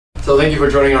So thank you for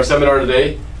joining our seminar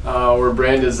today. Our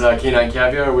brand is Canine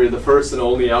Caviar. We're the first and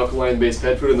only alkaline-based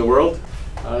pet food in the world.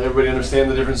 Everybody understand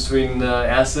the difference between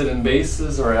acid and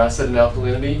bases, or acid and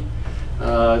alkalinity.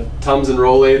 Tums and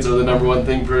Rolaids are the #1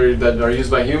 thing that are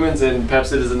used by humans, and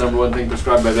Pepsid is the #1 thing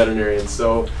prescribed by veterinarians.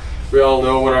 So we all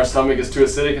know when our stomach is too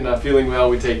acidic and not feeling well,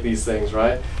 we take these things,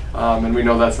 right? And we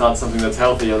know that's not something that's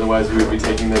healthy, otherwise we would be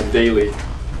taking them daily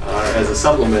as a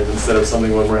supplement instead of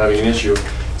something when we're having an issue.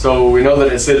 So we know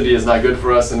that acidity is not good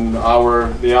for us, and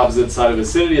the opposite side of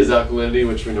acidity is alkalinity,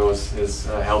 which we know is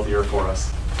healthier for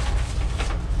us.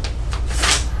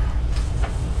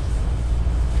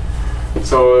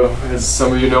 So as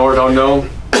some of you know or don't know,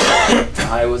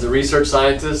 I was a research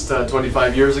scientist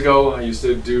 25 years ago. I used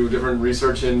to do different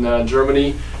research in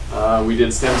Germany. We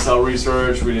did stem cell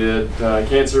research, we did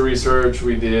cancer research,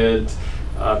 we did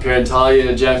parentalia,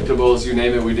 injectables, you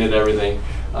name it, we did everything.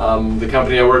 The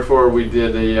company I worked for, we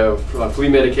did a flea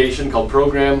medication called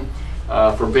Program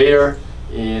for Bayer,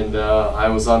 and I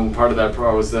was on part of that.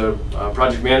 I was the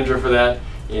project manager for that,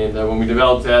 and when we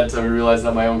developed that, we realized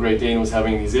that my own Great Dane was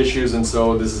having these issues, and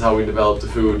so this is how we developed the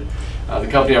food. The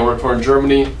company I worked for in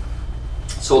Germany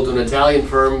sold to an Italian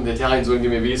firm. The Italians wouldn't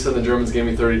give me a visa, and the Germans gave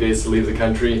me 30 days to leave the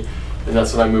country, and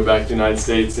that's when I moved back to the United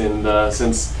States. And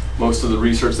since most of the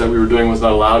research that we were doing was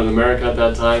not allowed in America at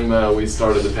that time, we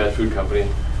started the pet food company.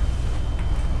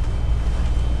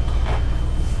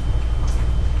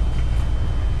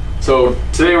 So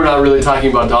today we're not really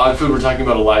talking about dog food, we're talking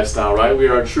about a lifestyle, right? We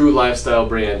are a true lifestyle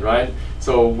brand, right?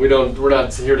 So we're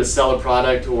not here to sell a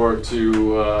product or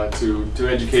to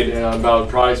educate about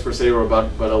products per se, or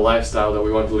but a lifestyle that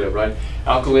we want to live, right?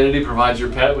 Alkalinity provides your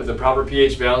pet with the proper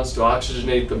pH balance to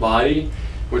oxygenate the body,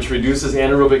 which reduces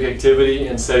anaerobic activity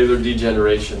and cellular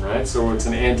degeneration, right? So it's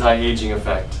an anti-aging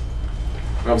effect.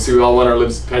 Obviously we all want our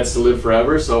pets to live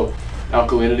forever, so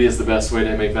alkalinity is the best way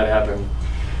to make that happen.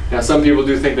 Now some people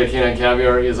do think that Canine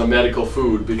Caviar is a medical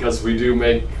food because we do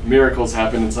make miracles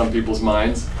happen in some people's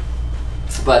minds.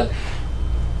 But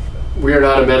we are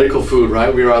not a medical food,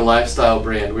 right? We are a lifestyle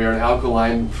brand. We are an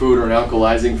alkaline food or an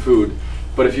alkalizing food.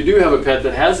 But if you do have a pet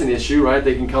that has an issue, right,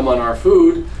 they can come on our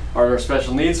food, our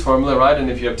special needs formula, right? And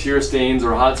if you have tear stains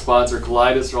or hot spots or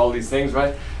colitis or all these things,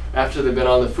 right? After they've been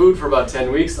on the food for about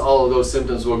 10 weeks, all of those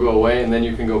symptoms will go away, and then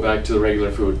you can go back to the regular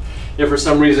food. If for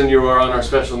some reason you are on our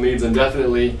special needs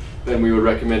indefinitely, then we would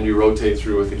recommend you rotate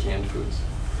through with the canned foods.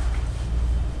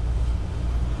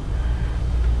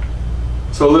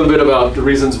 So a little bit about the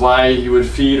reasons why you would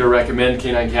feed or recommend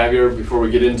Canine Caviar before we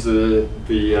get into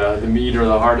the meat or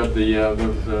the heart of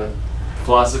the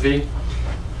philosophy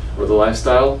or the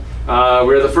lifestyle.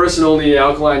 We're the first and only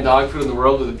alkaline dog food in the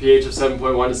world with a pH of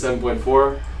 7.1 to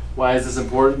 7.4. Why is this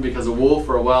important? Because a wolf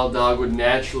or a wild dog would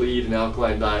naturally eat an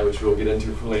alkaline diet, which we'll get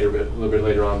into a little bit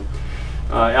later on.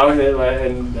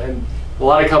 And a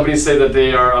lot of companies say that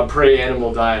they are a prey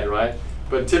animal diet, right?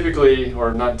 But typically,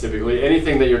 or not typically,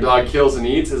 anything that your dog kills and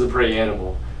eats is a prey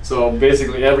animal. So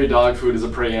basically every dog food is a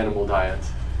prey animal diet,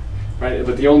 right?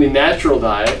 But the only natural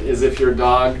diet is if your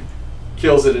dog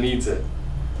kills it and eats it,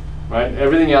 right?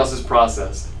 Everything else is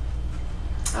processed.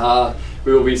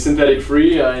 We will be synthetic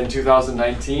free in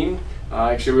 2019.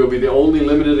 Actually, we will be the only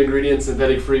limited ingredient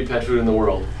synthetic free pet food in the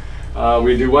world.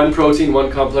 We do one protein,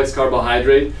 one complex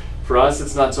carbohydrate. For us,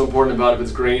 it's not so important about if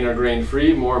it's grain or grain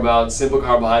free, more about simple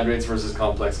carbohydrates versus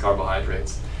complex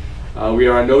carbohydrates. We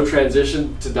are a no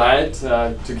transition to diet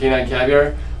to Canine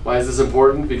Caviar. Why is this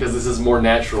important? Because this is more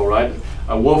natural, right?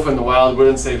 A wolf in the wild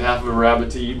wouldn't save half of a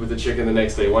rabbit to eat with the chicken the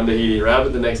next day. One day he'd eat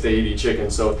rabbit, the next day he'd eat chicken.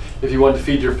 So if you want to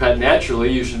feed your pet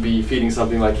naturally, you should be feeding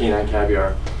something like Canine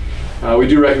Caviar. We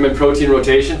do recommend protein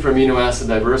rotation for amino acid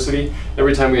diversity.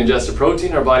 Every time we ingest a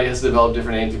protein, our body has to develop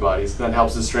different antibodies. That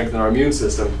helps us strengthen our immune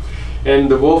system. And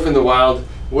the wolf in the wild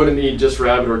wouldn't eat just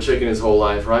rabbit or chicken his whole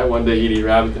life, right? One day he'd eat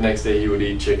rabbit, the next day he would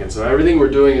eat chicken. So everything we're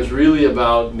doing is really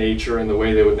about nature and the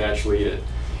way they would naturally eat it.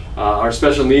 Our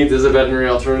special needs is a veterinary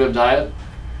alternative diet.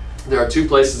 There are 2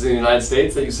 places in the United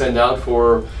States that you send out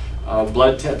for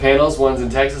blood panels. One's in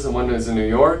Texas and one is in New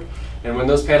York. And when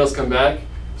those panels come back,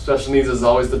 special needs is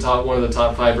always one of the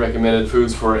top 5 recommended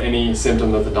foods for any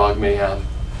symptom that the dog may have.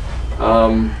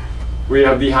 We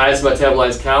have the highest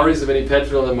metabolized calories of any pet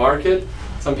food on the market.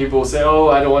 Some people will say, oh,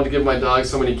 I don't want to give my dog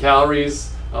so many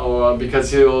calories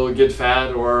because he'll get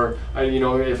fat, or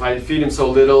if I feed him so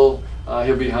little,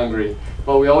 he'll be hungry.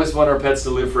 Well, we always want our pets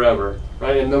to live forever,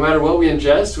 right? And no matter what we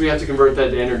ingest, we have to convert that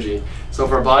to energy. So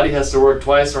if our body has to work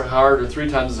twice as hard or 3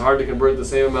 times as hard to convert the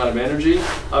same amount of energy,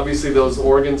 obviously those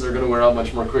organs are going to wear out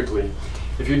much more quickly.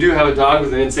 If you do have a dog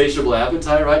with an insatiable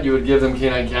appetite, right, you would give them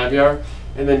Canine Caviar,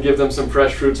 and then give them some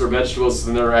fresh fruits or vegetables,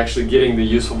 and they're actually getting the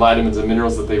useful vitamins and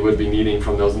minerals that they would be needing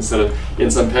from those, instead of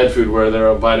in some pet food where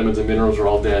their vitamins and minerals are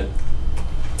all dead.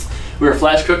 We are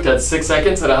flash cooked at 6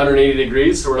 seconds at 180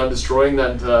 degrees, so we're not destroying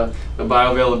that the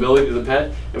bioavailability to the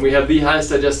pet, and we have the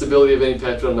highest digestibility of any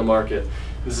pet food on the market.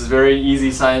 This is very easy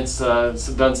science,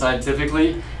 done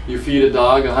scientifically. You feed a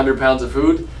dog 100 pounds of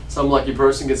food, some lucky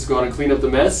person gets to go on and clean up the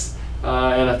mess,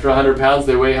 and after 100 pounds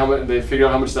they weigh how much, they figure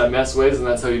out how much that mess weighs, and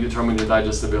that's how you determine your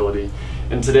digestibility.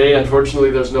 And today,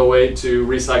 unfortunately, there's no way to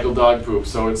recycle dog poop,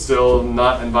 so it's still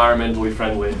not environmentally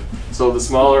friendly. So the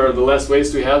smaller, the less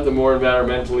waste we have, the more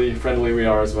environmentally friendly we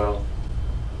are as well.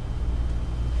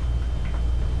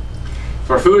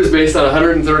 So our food is based on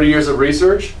 130 years of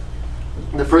research.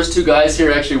 The first two guys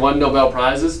here actually won Nobel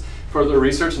Prizes for their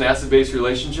research in acid-base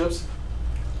relationships.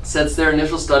 Since their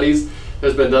initial studies,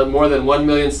 there's been more than 1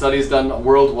 million studies done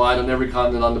worldwide on every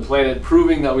continent on the planet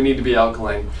proving that we need to be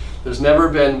alkaline. There's never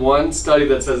been one study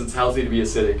that says it's healthy to be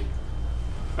acidic.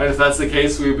 Right? If that's the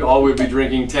case, we all would be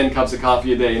drinking 10 cups of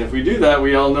coffee a day. And if we do that,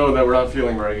 we all know that we're not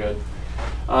feeling very good.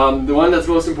 The one that's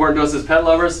most important to us as pet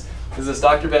lovers is this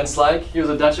Dr. Van Slyke. He was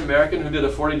a Dutch American who did a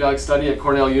 40-dog study at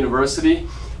Cornell University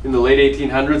in the late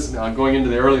 1800s, going into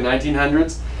the early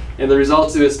 1900s. And the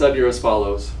results of his study are as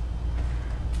follows.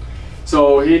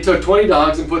 So he took 20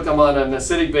 dogs and put them on an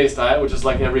acidic-based diet, which is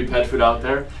like every pet food out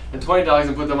there, and 20 dogs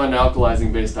and put them on an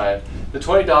alkalizing-based diet. The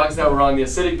 20 dogs that were on the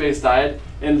acidic-based diet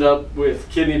ended up with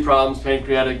kidney problems,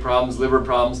 pancreatic problems, liver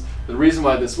problems. The reason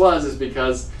why this was is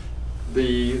because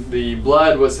the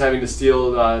blood was having to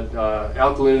steal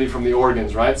alkalinity from the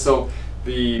organs, right? So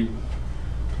the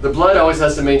blood always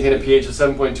has to maintain a pH of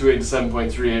 7.28 to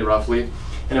 7.38 roughly,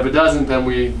 and if it doesn't, then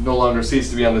we no longer cease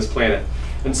to be on this planet.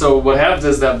 And so what happens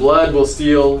is that blood will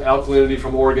steal alkalinity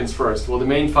from organs first. Well, the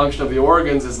main function of the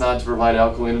organs is not to provide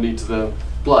alkalinity to the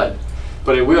blood,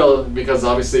 but it will, because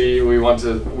obviously we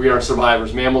are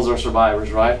survivors. Mammals are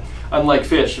survivors, right? Unlike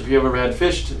fish. If you ever had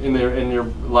fish in your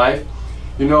life,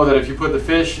 you know that if you put the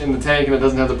fish in the tank and it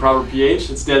doesn't have the proper pH,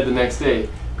 it's dead the next day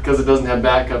because it doesn't have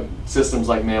backup systems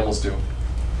like mammals do.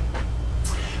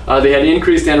 They had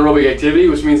increased anaerobic activity,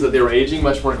 which means that they were aging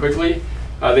much more quickly.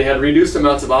 They had reduced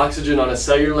amounts of oxygen on a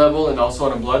cellular level and also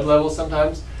on a blood level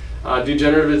sometimes.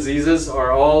 Degenerative diseases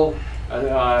are all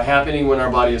happening when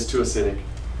our body is too acidic.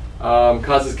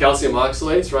 Causes calcium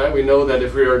oxalates, right? We know that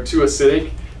if we are too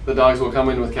acidic, the dogs will come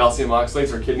in with calcium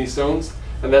oxalates or kidney stones.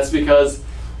 And that's because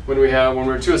when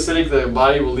we're too acidic, the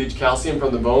body will leach calcium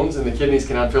from the bones and the kidneys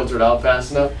cannot filter it out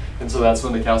fast enough. And so that's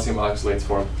when the calcium oxalates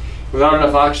form. Without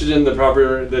enough oxygen, the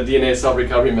DNA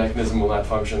self-recovery mechanism will not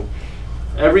function.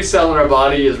 Every cell in our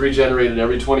body is regenerated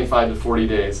every 25 to 40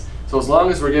 days. So as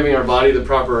long as we're giving our body the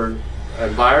proper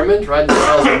environment, right, the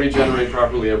cells will regenerate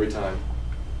properly every time.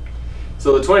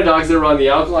 So the 20 dogs that were on the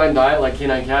alkaline diet, like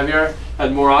Canine Caviar,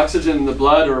 had more oxygen in the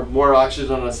blood or more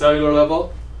oxygen on a cellular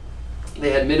level.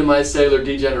 They had minimized cellular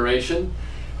degeneration.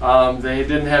 They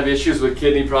didn't have issues with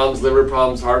kidney problems, liver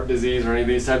problems, heart disease, or any of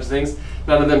these types of things.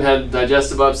 None of them had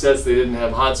digestive upsets. They didn't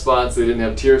have hot spots. They didn't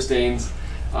have tear stains.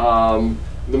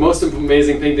 The most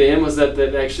amazing thing to him was that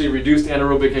that actually reduced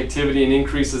anaerobic activity and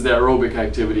increases the aerobic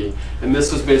activity. And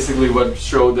this was basically what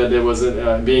showed that it was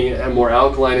being more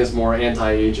alkaline is more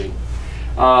anti-aging.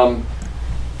 And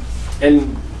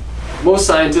most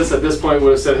scientists at this point would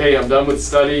have said, hey, I'm done with the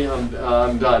study,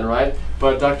 I'm done, right?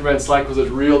 But Dr. Van Slyke was a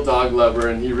real dog lover,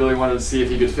 and he really wanted to see if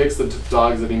he could fix the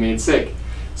dogs that he made sick.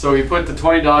 So he put the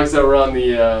 20 dogs that were on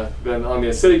the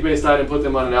acidic-based diet and put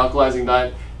them on an alkalizing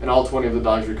diet, and all 20 of the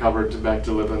dogs recovered back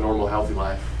to live a normal, healthy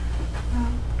life.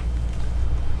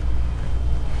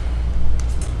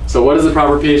 So what is the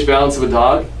proper pH balance of a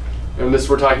dog? And this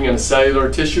we're talking on a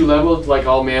cellular tissue level, like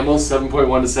all mammals,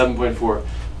 7.1 to 7.4.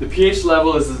 The pH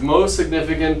level is the most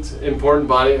significant, important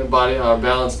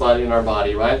balanced body in our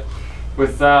body, right?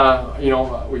 With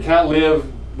we cannot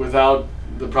live without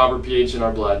the proper pH in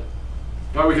our blood.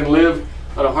 Right? We can live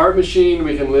on a heart machine,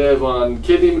 we can live on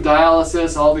kidney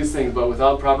dialysis, all these things, but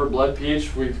without proper blood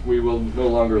pH, we will no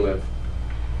longer live.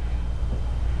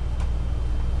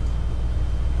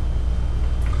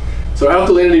 So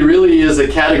alkalinity really is a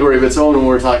category of its own when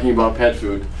we're talking about pet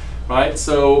food, right?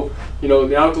 So, the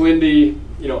alkalinity,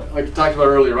 like we talked about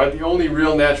earlier, right? The only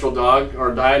real natural dog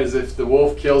or diet is if the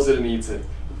wolf kills it and eats it.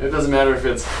 It doesn't matter if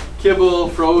it's kibble,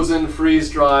 frozen,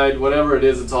 freeze-dried, whatever it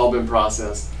is, it's all been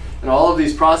processed. And all of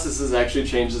these processes actually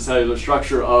change the cellular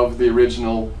structure of the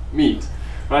original meat,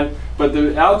 right? But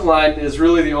the alkaline is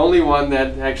really the only one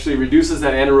that actually reduces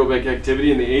that anaerobic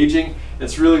activity and the aging.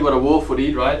 It's really what a wolf would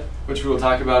eat, right? Which we will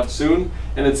talk about soon.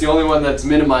 And it's the only one that's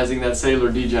minimizing that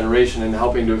cellular degeneration and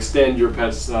helping to extend your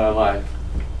pet's life.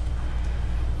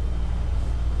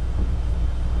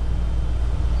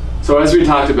 So as we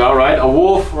talked about, right, a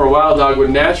wolf or a wild dog would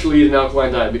naturally eat an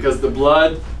alkaline diet because the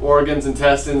blood, organs,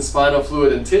 intestines, spinal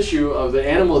fluid, and tissue of the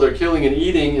animal they're killing and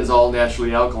eating is all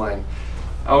naturally alkaline.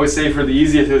 I always say, for the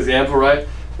easiest example, right,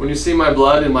 when you see my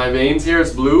blood in my veins here,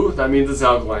 it's blue, that means it's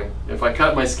alkaline. If I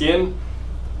cut my skin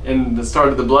and the start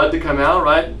of the blood to come out,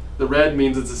 right, the red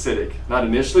means it's acidic. Not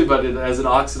initially, but as it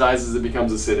oxidizes, it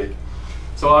becomes acidic.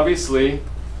 So obviously,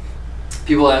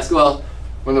 people ask, well,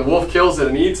 when the wolf kills it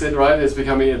and eats it, right,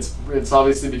 it's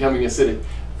obviously becoming acidic.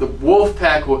 The wolf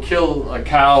pack will kill a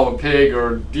cow, a pig,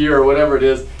 or deer, or whatever it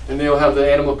is, and they'll have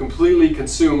the animal completely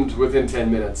consumed within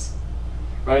 10 minutes.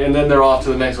 Right, and then they're off to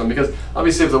the next one. Because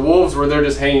obviously if the wolves were there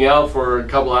just hanging out for a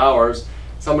couple hours,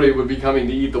 somebody would be coming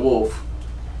to eat the wolf.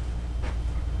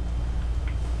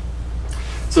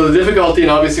 So the difficulty, and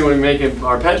obviously when we make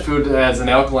our pet food as an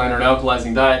alkaline or an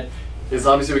alkalizing diet, is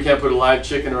obviously we can't put a live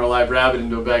chicken or a live rabbit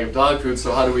into a bag of dog food,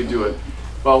 so how do we do it?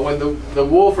 Well, when the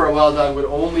wolf or a wild dog would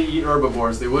only eat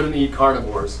herbivores, they wouldn't eat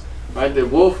carnivores. Right? The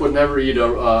wolf would never eat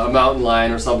a mountain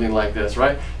lion or something like this,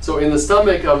 right? So in the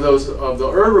stomach of the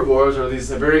herbivores are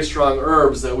these very strong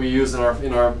herbs that we use in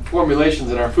our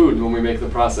formulations in our food when we make the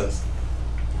process.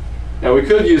 Now we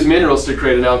could use minerals to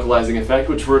create an alkalizing effect,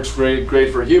 which works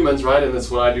great for humans, right? And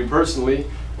that's what I do personally,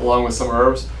 along with some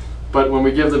herbs. But when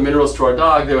we give the minerals to our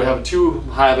dog, they would have too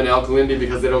high of an alkalinity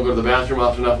because they don't go to the bathroom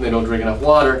often enough and they don't drink enough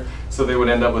water, so they would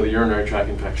end up with a urinary tract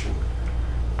infection.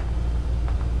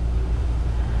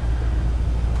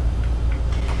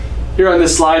 Here on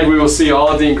this slide, we will see all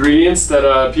of the ingredients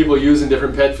that people use in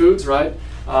different pet foods, right?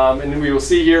 And we will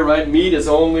see here, right, meat is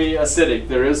only acidic.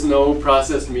 There is no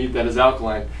processed meat that is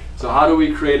alkaline. So how do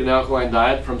we create an alkaline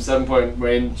diet from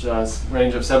range of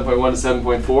 7.1 to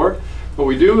 7.4? What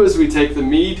we do is we take the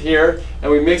meat here and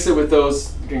we mix it with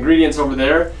those ingredients over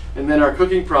there, and then our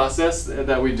cooking process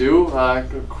that we do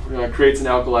creates an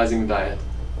alkalizing diet.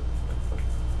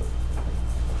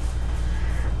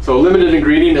 So limited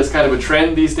ingredient is kind of a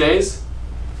trend these days.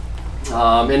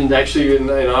 And actually, in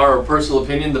our personal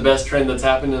opinion, the best trend that's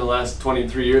happened in the last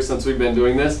 23 years since we've been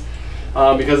doing this,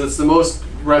 because it's the most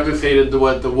replicated to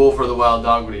what the wolf or the wild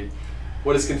dog would eat.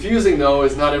 What is confusing, though,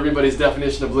 is not everybody's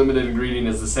definition of limited ingredient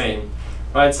is the same.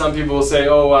 Right? Some people will say,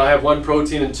 oh, I have 1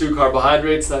 protein and 2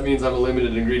 carbohydrates, that means I'm a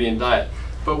limited ingredient diet.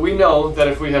 But we know that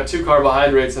if we have 2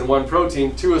 carbohydrates and 1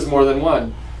 protein, 2 is more than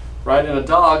 1. Right? And a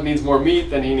dog needs more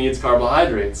meat than he needs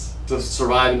carbohydrates to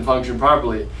survive and function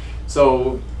properly.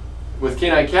 So with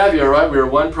Canine Caviar, right, we are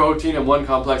 1 protein and 1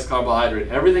 complex carbohydrate.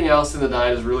 Everything else in the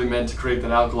diet is really meant to create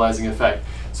that alkalizing effect.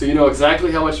 So you know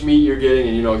exactly how much meat you're getting,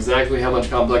 and you know exactly how much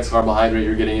complex carbohydrate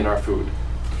you're getting in our food.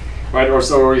 Right? Or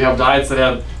so you have diets that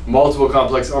have multiple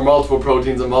complex or multiple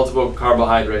proteins and multiple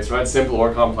carbohydrates, right? Simple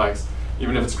or complex,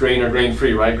 even if it's grain or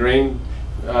grain-free, right? Grain,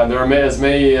 there are as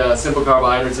many simple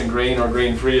carbohydrates in grain or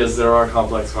grain-free as there are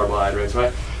complex carbohydrates,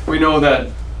 right? We know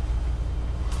that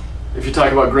if you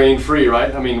talk about grain-free,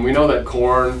 right? I mean, we know that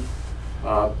corn,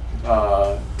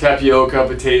 tapioca,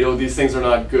 potato, these things are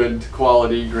not good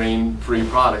quality grain-free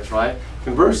products, right?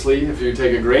 Conversely, if you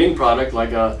take a grain product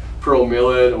like a pearl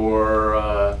millet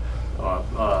or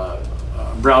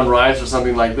brown rice or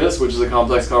something like this, which is a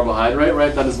complex carbohydrate,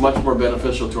 right? That is much more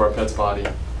beneficial to our pet's body.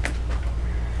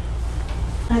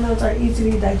 And those are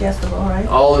easily digestible, right?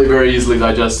 All very easily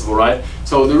digestible, right?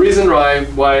 So the reason why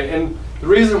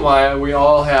we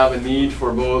all have a need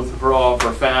for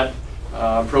for fat,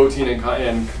 protein,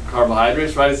 and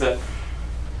carbohydrates, right, is that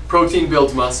protein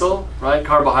builds muscle, right?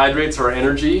 Carbohydrates are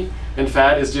energy, and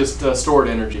fat is just stored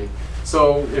energy.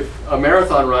 So if a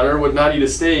marathon runner would not eat a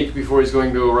steak before he's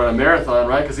going to run a marathon,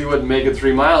 right? Because he wouldn't make it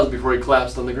 3 miles before he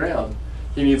collapsed on the ground.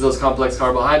 He needs those complex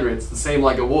carbohydrates. The same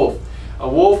like a wolf. A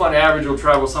wolf on average will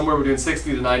travel somewhere between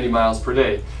 60 to 90 miles per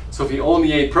day. So if he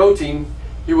only ate protein,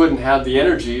 he wouldn't have the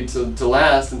energy to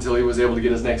last until he was able to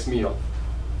get his next meal.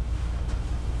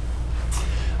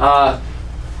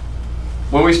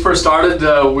 When we first started,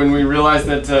 when we realized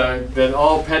that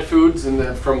all pet foods,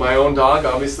 and from my own dog,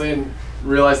 obviously, and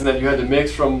realizing that you had to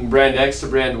mix from brand X to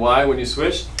brand Y when you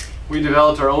switched, we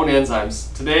developed our own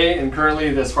enzymes. Today and currently,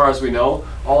 as far as we know,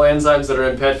 all enzymes that are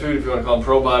in pet food, if you want to call them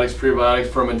probiotics, prebiotics,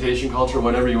 fermentation culture,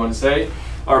 whatever you want to say,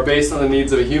 are based on the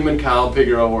needs of a human, cow, pig,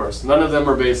 or a horse. None of them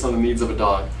are based on the needs of a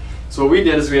dog. So what we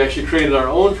did is we actually created our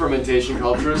own fermentation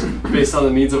cultures based on the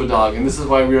needs of a dog. And this is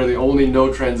why we are the only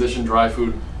no-transition dry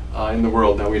food in the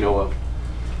world that we know of.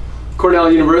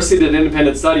 Cornell University did an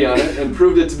independent study on it and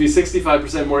proved it to be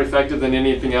 65% more effective than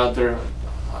anything out there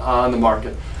on the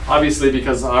market. Obviously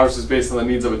because ours is based on the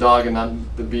needs of a dog and not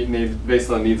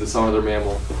based on the needs of some other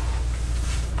mammal.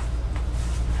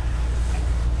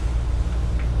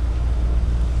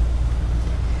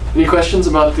 Any questions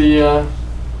about the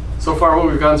so far what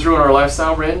we've gone through in our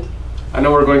lifestyle brand. I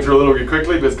know we're going through a little bit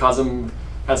quickly because Cosm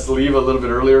has to leave a little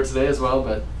bit earlier today as well,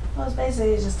 but Well, it's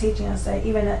basically just teaching us that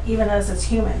even us as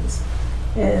humans,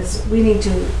 is we need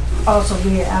to also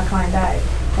be an alkaline diet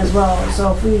as well.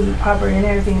 So if we eat proper and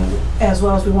everything as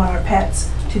well as we want our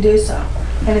pets to do so.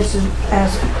 And it's just,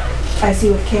 as I see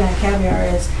with Canine Caviar,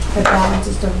 is the balance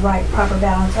is the right, proper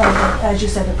balance of, as you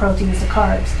said, the proteins, the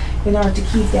carbs, in order to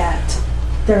keep that,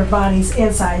 their body's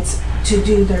insides to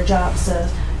do their jobs,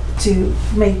 to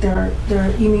make their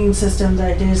immune system,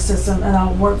 their digestive system, and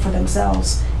all work for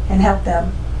themselves and help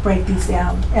them break these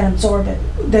down and absorb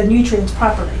the nutrients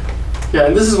properly. yeah,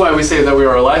 and this is why we say that we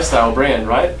are a lifestyle brand,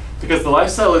 right? Because the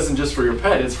lifestyle isn't just for your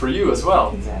pet, it's for you as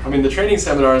well. Exactly. I mean, the training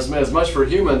seminar is as much for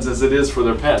humans as it is for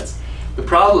their pets. The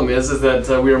problem is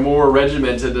that we are more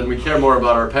regimented and we care more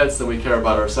about our pets than we care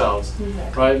about ourselves,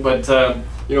 Exactly. right? But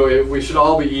you know, we should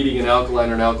all be eating an alkaline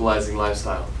or an alkalizing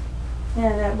lifestyle.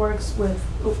 And that works with,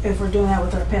 if we're doing that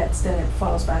with our pets, then it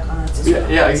falls back on us as Yeah,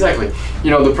 well. yeah, exactly.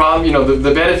 You know, the problem, you know,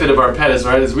 the benefit of our pet is,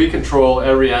 right, is we control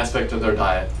every aspect of their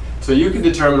diet. So you can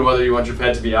determine whether you want your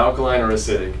pet to be alkaline or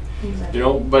acidic. Exactly. You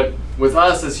know, but with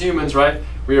us as humans, right,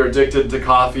 we are addicted to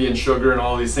coffee and sugar and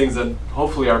all these things that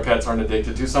hopefully our pets aren't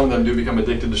addicted to. Some of them do become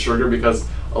addicted to sugar because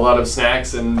a lot of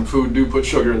snacks and food do put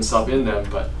sugar and stuff in them,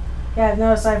 but Yeah, I've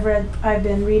noticed, I've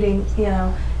been reading, you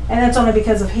know, and that's only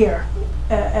because of here,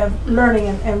 of learning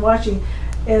and watching,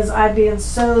 is I've been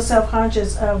so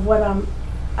self-conscious of what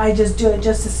I just do it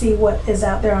just to see what is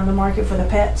out there on the market for the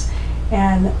pets.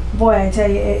 And boy, I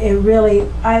tell you, it really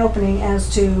eye-opening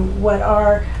as to what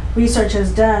our research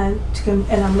has done,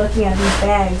 and I'm looking at these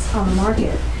bags on the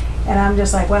market, and I'm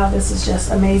just like, wow, this is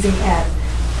just amazing at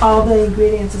all the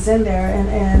ingredients is in there,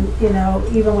 and you know,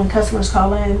 even when customers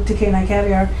call in to Canine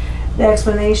Caviar, the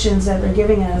explanations that they're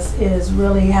giving us is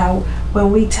really how, when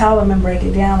we tell them and break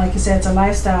it down, like you said, it's a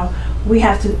lifestyle, we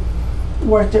have to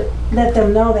work to let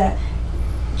them know that,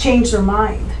 change their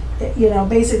mind, you know,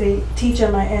 basically teach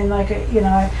them, and like, you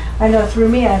know, I know through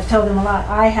me, I've told them a lot,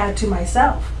 I had to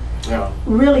myself yeah.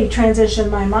 really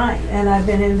transition my mind, and I've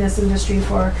been in this industry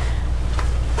for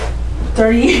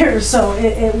 30 years, so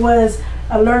it was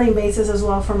a learning basis as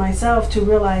well for myself to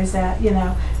realize that, you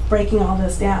know, breaking all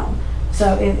this down.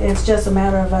 So it's just a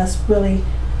matter of us really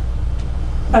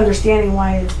understanding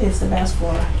why it's the best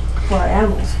for our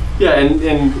animals. Yeah,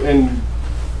 and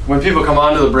when people come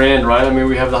onto the brand, right, I mean,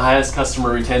 we have the highest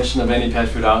customer retention of any pet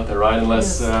food out there, right,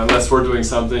 unless Yes. unless we're doing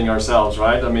something ourselves,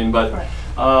 right? I mean, but Right.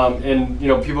 and you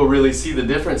know, people really see the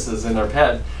differences in our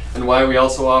pet, and why we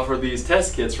also offer these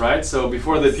test kits, right? So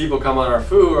before the people come on our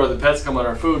food, or the pets come on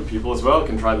our food, people as well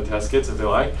can try the test kits if they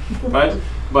like, right?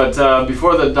 But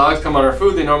before the dogs come on our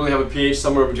food, they normally have a pH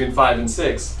somewhere between 5 and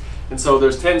 6. And so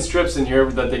there's 10 strips in here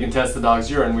that they can test the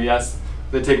dog's urine. We ask,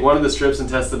 they take one of the strips and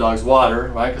test the dog's water,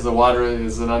 right? Because the water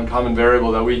is an uncommon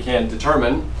variable that we can't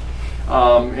determine.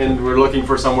 And we're looking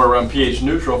for somewhere around pH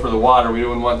neutral for the water. We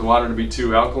don't want the water to be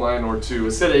too alkaline or too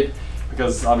acidic,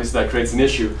 because obviously that creates an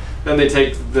issue. Then they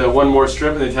take the one more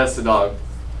strip and they test the dog.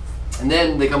 And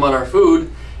then they come on our food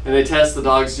and they test the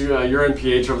dog's urine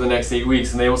pH over the next 8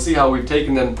 weeks, and they will see how we've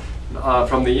taken them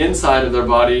from the inside of their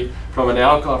body, from an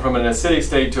acidic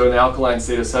state to an alkaline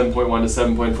state of 7.1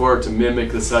 to 7.4 to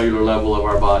mimic the cellular level of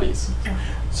our bodies.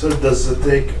 So does it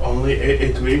take only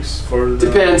 8 weeks for the...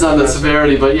 Depends on the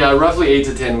severity, but yeah, roughly 8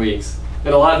 to 10 weeks.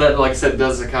 And a lot of that, like I said,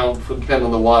 does depend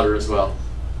on the water as well.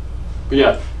 But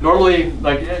yeah, normally,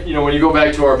 like, you know, when you go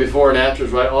back to our before and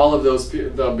afters, right, all of those,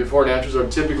 the before and afters are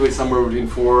typically somewhere between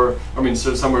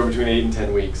somewhere between 8 and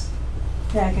 10 weeks.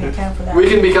 Yeah, I can account for that. We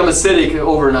can become acidic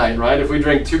overnight, right? If we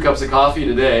drink 2 cups of coffee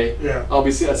today, Yeah. I'll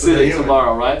be acidic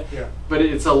tomorrow, right? Yeah. But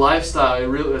it's a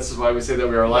lifestyle. This is why we say that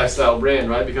we are a lifestyle brand,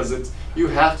 right? Because you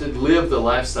have to live the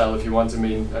lifestyle if you want to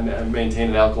maintain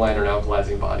an alkaline or an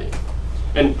alkalizing body.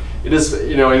 And it is,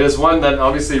 you know, it is one that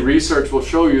obviously research will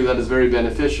show you that is very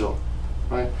beneficial,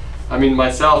 right? I mean,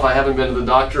 myself, I haven't been to the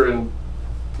doctor in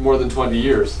more than 20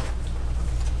 years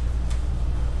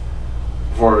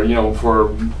for, you know,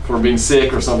 for being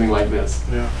sick or something like this.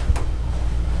 Yeah.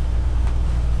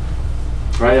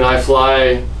 Right, and I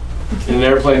fly in an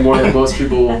airplane more than most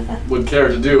people would care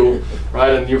to do,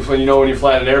 right? And when you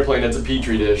fly in an airplane, it's a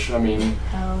petri dish. I mean,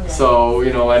 Oh, yeah. so,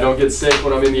 you know, I don't get sick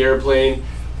when I'm in the airplane.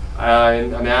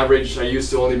 On average, I used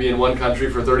to only be in one country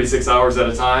for 36 hours at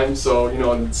a time. So, you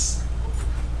know,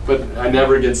 but I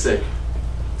never get sick.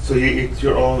 So you eat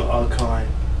your own alkaline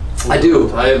food? I do.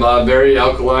 I am a very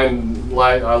alkaline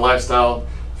lifestyle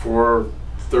for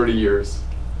 30 years,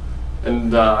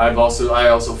 and I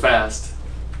also fast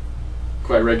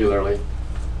quite regularly.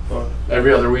 Oh,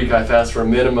 Every other week I fast for a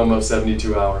minimum of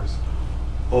 72 hours.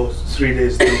 Oh, 3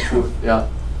 days no food. Yeah.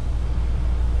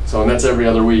 So, and that's every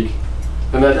other week.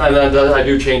 And I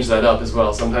do change that up as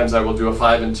well. Sometimes I will do a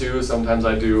 5 and 2. Sometimes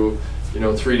I do,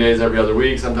 3 days every other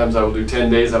week. Sometimes I will do 10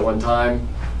 days at one time.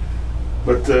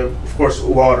 But of course,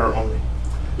 water only.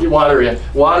 Water, yeah.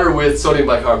 Water with sodium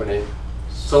bicarbonate.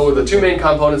 So the two main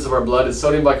components of our blood is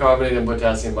sodium bicarbonate and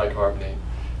potassium bicarbonate.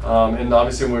 And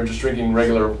obviously when we're just drinking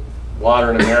regular water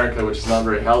in America, which is not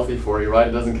very healthy for you, right?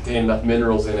 It doesn't contain enough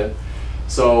minerals in it.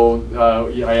 So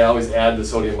I always add the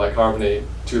sodium bicarbonate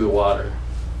to the water.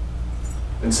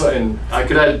 And I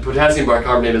could add potassium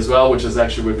bicarbonate as well, which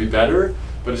actually would be better,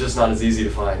 but it's just not as easy to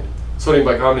find. Sodium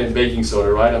bicarbonate and baking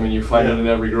soda, right? I mean, you find it in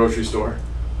every grocery store.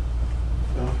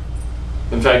 Yeah.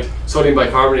 In fact, sodium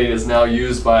bicarbonate is now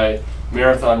used by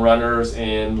marathon runners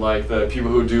and like the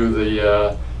people who do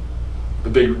the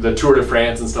Tour de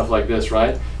France and stuff like this,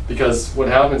 right? Because what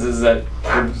happens is that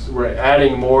we're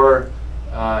adding more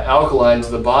alkaline to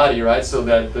the body, right? So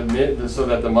that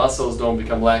the muscles don't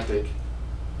become lactic.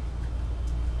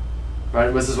 Right?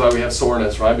 This is why we have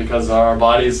soreness, right? Because our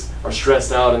bodies are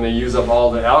stressed out and they use up all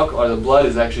the alcohol. The blood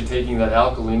is actually taking that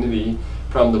alkalinity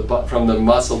from the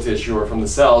muscle tissue or from the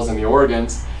cells and the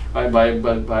organs, right?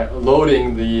 By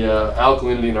loading the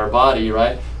alkalinity in our body,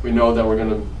 right? We know that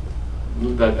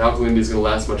that alkalinity is going to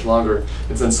last much longer.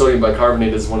 And since sodium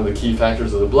bicarbonate is one of the key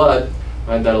factors of the blood,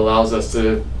 right, that allows us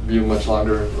to be a much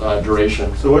longer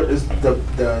duration. So what is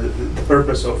the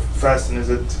purpose of fasting? Is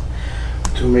it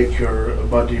to make your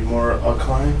body more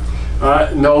alkaline?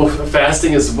 No,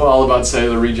 fasting is all about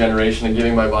cellular regeneration and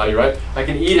giving my body, right? I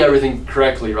can eat everything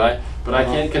correctly, right? But I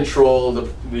can't control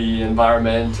the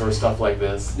environment or stuff like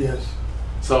this. Yes.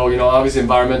 So, obviously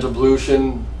environmental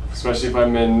pollution, especially if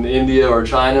I'm in India or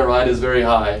China, right, is very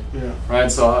high. Yeah. Right?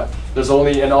 So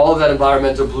and all of that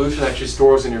environmental pollution actually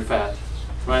stores in your fat,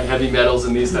 right? Heavy metals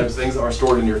and these types of things are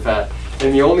stored in your fat.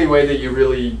 And the only way that you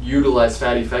really utilize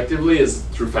fat effectively is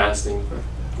through fasting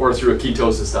or through a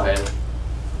ketosis diet,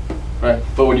 right?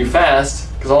 But when you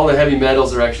fast, because all the heavy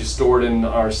metals are actually stored in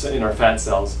our fat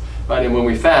cells, right? And when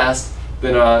we fast,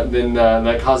 then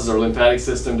that causes our lymphatic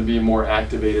system to be more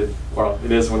activated. Well,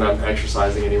 it is when I'm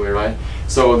exercising anyway, right?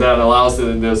 So that allows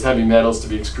those heavy metals to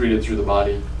be excreted through the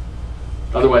body.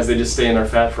 Otherwise, they just stay in our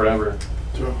fat forever.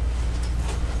 True.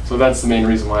 So that's the main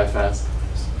reason why I fast.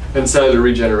 And cellular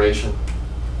regeneration.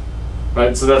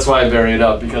 Right, so that's why I vary it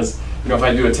up, because if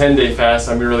I do a 10-day fast,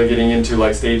 I'm really getting into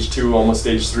like stage 2, almost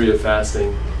stage 3 of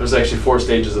fasting. There's actually 4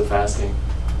 stages of fasting.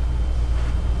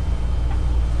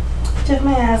 Jeff,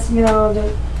 may I ask,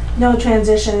 the no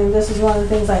transition, and this is one of the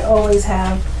things I always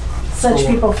have such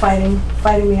people fighting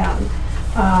me on.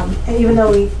 And even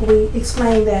though we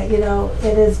explained that,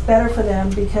 it is better for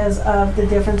them because of the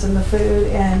difference in the food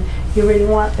and you really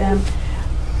want them,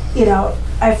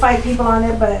 I fight people on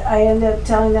it, but I end up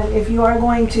telling them if you are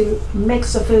going to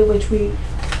mix the food, which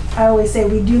I always say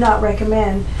we do not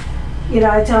recommend,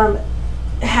 I tell them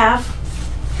half,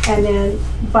 and then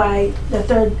by the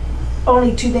third,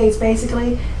 only 2 days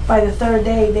basically, by the third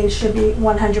day they should be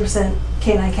 100%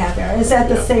 Canine Caviar. Is that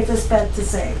the safest bet to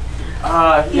say?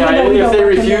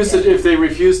 If they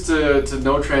refuse to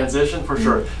no transition, for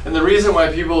sure. And the reason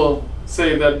why people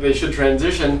say that they should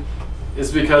transition is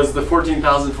because the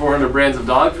 14,400 brands of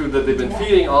dog food that they've been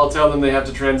feeding all tell them they have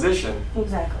to transition.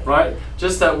 Exactly. Right?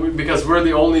 Just that because we're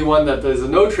the only one that does a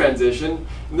no transition,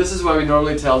 and this is why we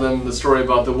normally tell them the story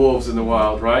about the wolves in the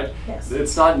wild, right? Yes.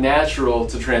 It's not natural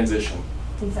to transition.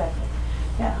 Exactly.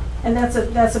 Yeah. And that's the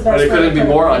best But way it couldn't be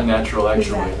more it. unnatural,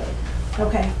 actually. Exactly.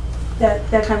 Okay.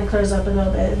 That kind of clears up a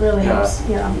little bit. It really helps.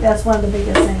 That's one of the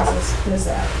biggest things is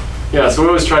that. Yeah, so we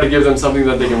always try to give them something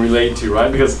that they can relate to,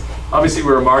 right? Because obviously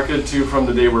we're marketed to from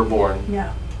the day we're born.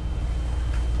 Yeah.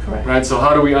 Correct. Right, so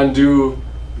how do we undo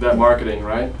that marketing,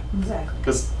 right? Exactly.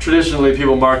 Because traditionally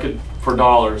people market for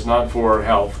dollars, not for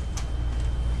health.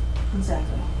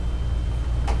 Exactly.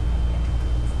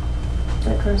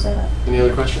 That clears that up. Any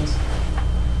other questions?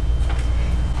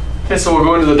 Okay, so we'll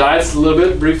go into the diets a little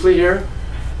bit briefly here.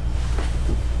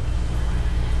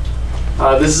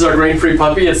 This is our grain-free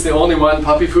puppy. It's the only one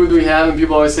puppy food we have, and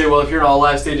people always say, well, if you're an all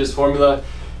life stages formula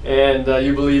and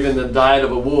you believe in the diet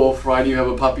of a wolf, why do you have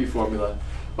a puppy formula?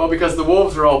 Well, because the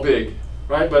wolves are all big,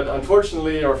 right? But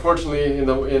unfortunately, or fortunately,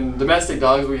 in domestic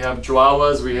dogs, we have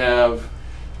Chihuahuas, we have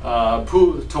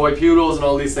toy poodles, and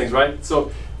all these things, right?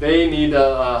 So they need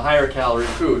a higher calorie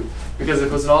food, because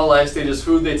if it's an all life stages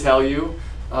food, they tell you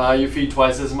you feed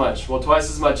twice as much. Well, twice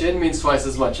as much in means twice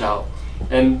as much out.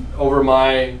 And over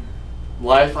my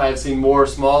life, I have seen more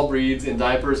small breeds in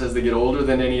diapers as they get older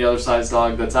than any other size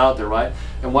dog that's out there, right?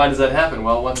 And why does that happen?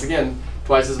 Well, once again,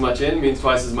 Twice as much in means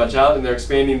twice as much out, and they're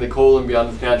expanding the colon beyond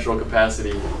its natural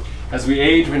capacity. As we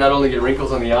age, we not only get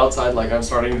wrinkles on the outside, like I'm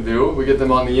starting to do, we get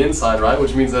them on the inside, right?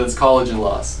 Which means that it's collagen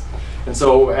loss. And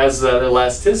so as that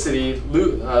elasticity,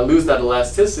 lose that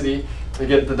elasticity,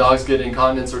 the dogs get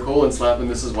incontinence or colon slap, and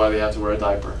this is why they have to wear a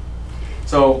diaper.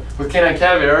 So with Canine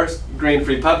Caviar,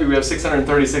 grain-free puppy, we have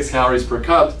 636 calories per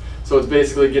cup. So it's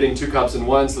basically getting 2 cups in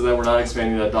one, so that we're not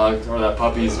expanding that dog or that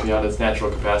puppy's beyond its natural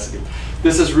capacity.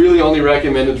 This is really only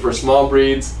recommended for small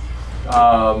breeds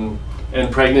and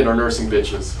pregnant or nursing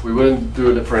bitches. We wouldn't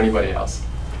do it for anybody else.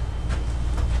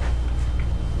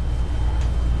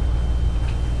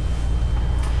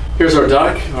 Here's our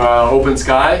duck, open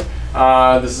sky.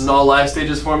 This is an all life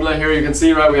stages formula. Here you can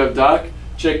see, right, we have duck,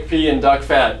 chickpea, and duck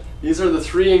fat. These are the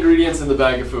 3 ingredients in the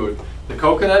bag of food. The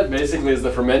coconut basically is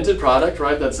the fermented product,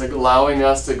 right? That's like allowing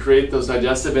us to create those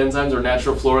digestive enzymes or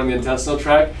natural flora in the intestinal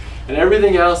tract. And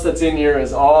everything else that's in here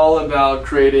is all about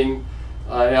creating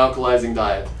an alkalizing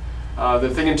diet. The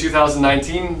thing in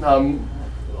 2019, a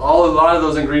lot of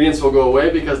those ingredients will go away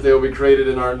because they will be created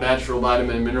in our natural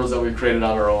vitamin and minerals that we've created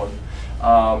on our own.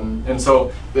 And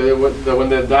so when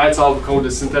the diet's all going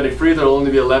to synthetic free, there will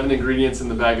only be 11 ingredients in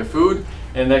the bag of food,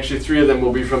 and actually 3 of them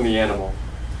will be from the animal.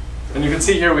 And you can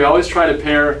see here we always try to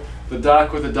pair the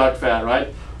duck with the duck fat, right?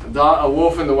 A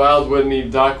wolf in the wild wouldn't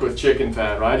eat duck with chicken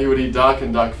fat, right? He would eat duck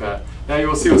and duck fat. Now you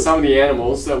will see with some of the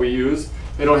animals that we use,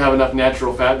 they don't have enough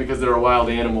natural fat because they're a wild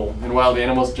animal. And wild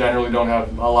animals generally don't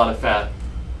have a lot of fat,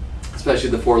 especially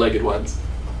the 4-legged ones.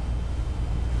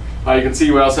 You can see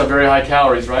we also have very high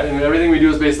calories, right? And everything we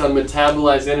do is based on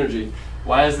metabolized energy.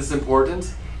 Why is this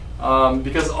important?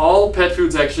 Because all pet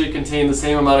foods actually contain the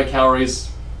same amount of calories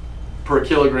per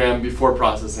kilogram before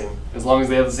processing, as long as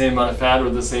they have the same amount of fat or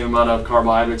the same amount of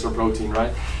carbohydrates or protein,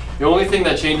 right? The only thing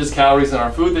that changes calories in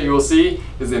our food that you will see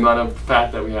is the amount of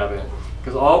fat that we have in it.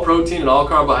 Because all protein and all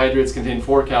carbohydrates contain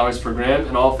 4 calories per gram,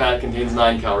 and all fat contains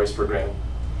 9 calories per gram.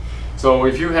 So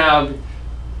if you have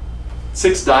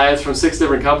 6 diets from 6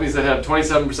 different companies that have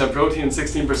 27% protein and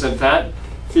 16% fat,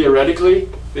 theoretically,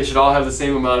 they should all have the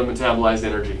same amount of metabolized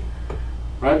energy,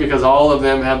 right? Because all of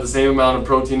them have the same amount of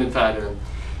protein and fat in them.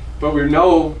 But we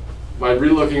know by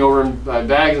re-looking over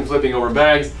bags and flipping over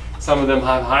bags, some of them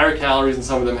have higher calories and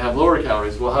some of them have lower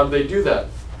calories. Well, how do they do that?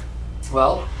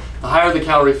 Well, the higher the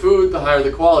calorie food, the higher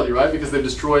the quality, right? Because they've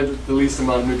destroyed the least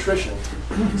amount of nutrition.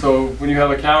 So when you have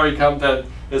a calorie cup that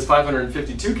is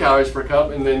 552 calories per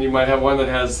cup, and then you might have one that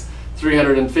has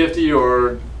 350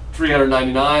 or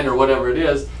 399 or whatever it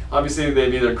is, obviously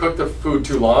they've either cooked the food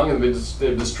too long and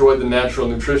they've destroyed the natural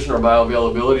nutrition or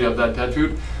bioavailability of that pet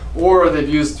food, or they've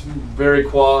used very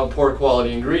poor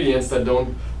quality ingredients that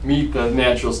don't meet the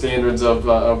natural standards of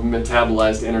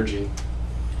metabolized energy.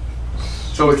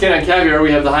 So with Canine Caviar,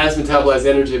 we have the highest metabolized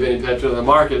energy of any pet food on the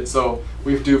market, so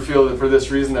we do feel that for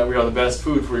this reason that we are the best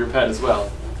food for your pet as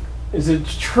well. Is it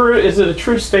true? Is it a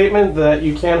true statement that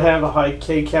you can't have a high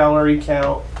calorie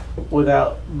count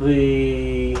without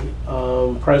the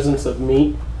presence of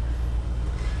meat?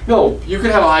 No, you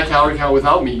could have a high calorie count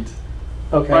without meat.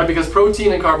 Okay. Right, because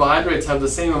protein and carbohydrates have the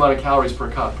same amount of calories per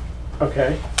cup.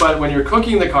 Okay. But when you're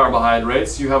cooking the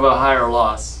carbohydrates, you have a higher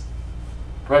loss,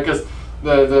 right? Because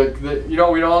we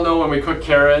all know when we cook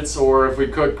carrots or if we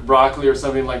cook broccoli or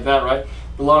something like that, right?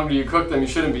 The longer you cook them, you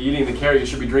shouldn't be eating the carrot. You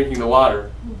should be drinking the water,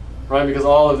 right? Because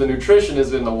all of the nutrition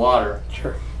is in the water.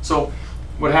 Sure. So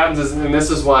what happens is, and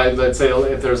this is why, let's say,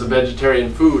 if there's a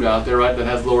vegetarian food out there, right, that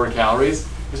has lower calories,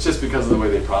 it's just because of the way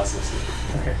they process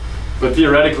it. Okay. But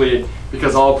theoretically,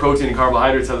 because all protein and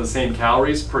carbohydrates have the same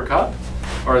calories per cup,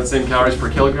 or the same calories per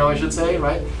kilogram, I should say,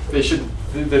 right?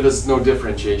 There's no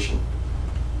differentiation.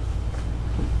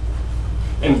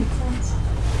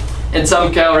 And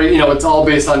some calorie, it's all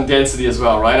based on density as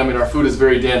well, right? I mean, our food is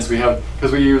very dense.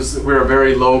 Because we're a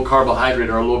very low carbohydrate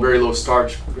or a very low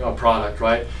starch product,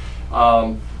 right?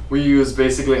 We use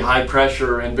basically high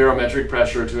pressure and barometric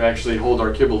pressure to actually hold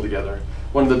our kibble together.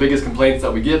 One of the biggest complaints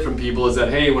that we get from people is that,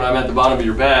 hey, when I'm at the bottom of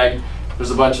your bag,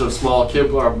 there's a bunch of small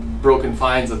kibble or broken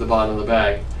fines at the bottom of the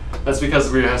bag. That's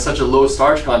because we have such a low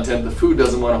starch content, the food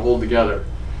doesn't want to hold together.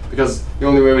 Because the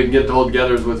only way we can get it to hold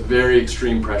together is with very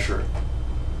extreme pressure.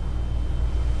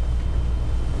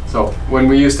 So when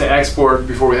we used to export,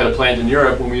 before we had a plant in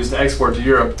Europe, when we used to export to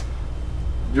Europe,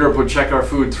 Europe would check our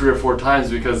food 3 or 4 times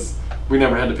because we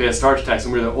never had to pay a starch tax,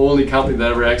 and we're the only company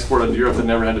that ever exported to Europe that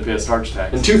never had to pay a starch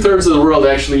tax. And 2/3 of the world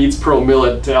actually eats pearl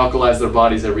millet to alkalize their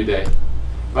bodies every day.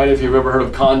 Right? If you've ever heard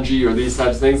of congee or these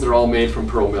types of things, they're all made from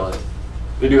pearl millet.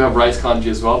 They do have rice congee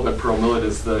as well, but pearl millet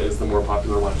is the more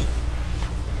popular one.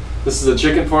 This is a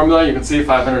chicken formula. You can see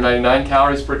 599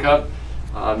 calories per cup.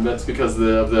 That's because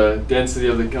of the density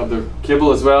of the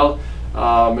kibble as well.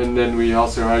 And then we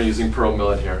also are using pearl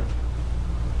millet here.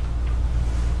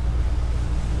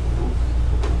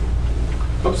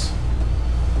 Oops.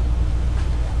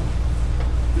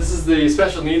 This is the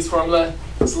special needs formula.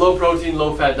 It's low protein,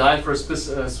 low fat diet for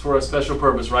a special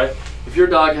purpose, right? If your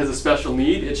dog has a special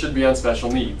need, it should be on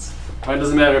special needs. Right? It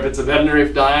doesn't matter if it's a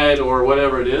veterinary diet or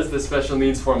whatever it is, the special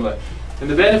needs formula. And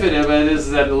the benefit of it is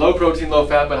that low protein, low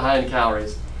fat, but high in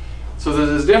calories. So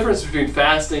there's a difference between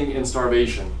fasting and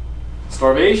starvation.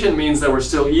 Starvation means that we're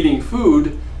still eating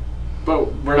food,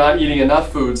 but we're not eating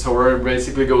enough food, so we're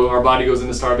basically our body goes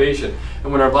into starvation.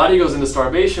 And when our body goes into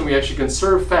starvation, we actually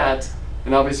conserve fat.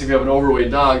 And obviously, if you have an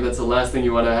overweight dog, that's the last thing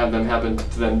you want to have them happen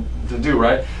to them to do,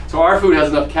 right? So our food has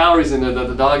enough calories in it that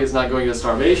the dog is not going into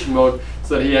starvation mode,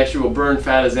 so that he actually will burn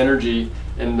fat as energy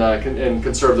and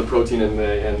conserve the protein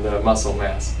and the muscle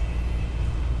mass.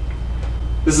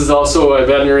 This is also a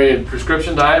veterinary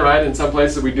prescription diet, right? In some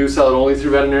places, we do sell it only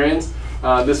through veterinarians.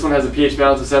 This one has a pH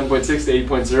balance of 7.6 to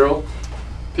 8.0.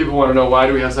 People want to know, why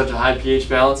do we have such a high pH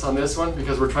balance on this one?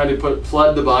 Because we're trying to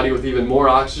flood the body with even more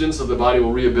oxygen so the body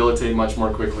will rehabilitate much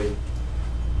more quickly.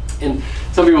 And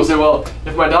some people say, well,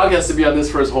 if my dog has to be on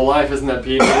this for his whole life, isn't that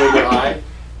pH a little bit high?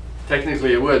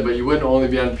 Technically it would, but you wouldn't only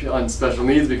be on special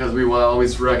needs, because we will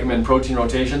always recommend protein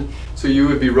rotation. So you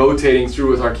would be rotating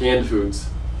through with our canned foods.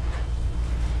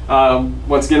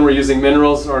 Once again, we're using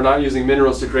minerals, or not using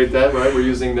minerals to create that, right? We're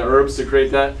using the herbs to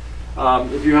create that.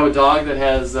 If you have a dog that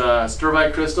has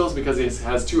steroid crystals because he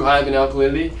has too high of an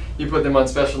alkalinity, you put them on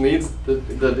special needs, the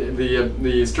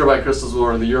steroid crystals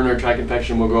or the urinary tract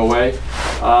infection will go away.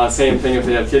 Same thing if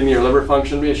they have kidney or liver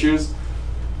function issues.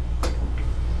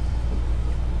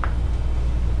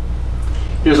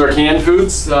 Here's our canned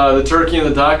foods. The turkey and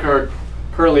the duck are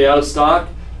currently out of stock,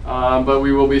 but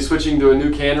we will be switching to a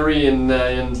new cannery in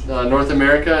North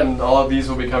America, and all of these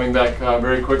will be coming back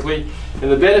very quickly. And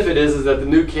the benefit is that the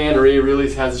new cannery really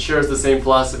shares the same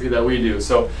philosophy that we do.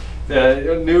 So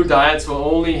the new diets will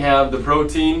only have the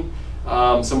protein,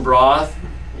 some broth,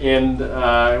 and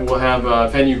we'll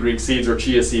have fenugreek seeds or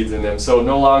chia seeds in them. So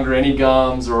no longer any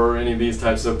gums or any of these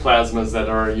types of plasmas that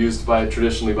are used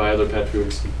traditionally by other pet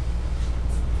foods.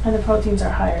 And the proteins are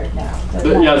higher now.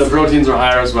 Yeah, the proteins are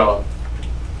higher as well.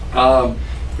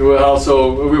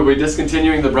 We'll be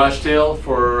discontinuing the brush tail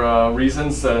for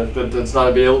reasons that it's not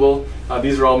available.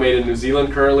 These are all made in New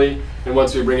Zealand currently, and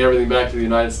once we bring everything back to the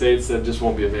United States, that just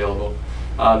won't be available.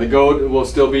 The goat will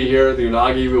still be here. The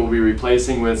unagi we will be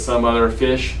replacing with some other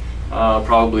fish,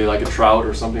 probably like a trout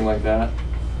or something like that.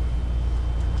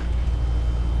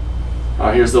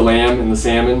 Here's the lamb and the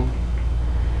salmon.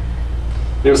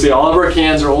 You'll see all of our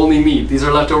cans are only meat. These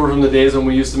are left over from the days when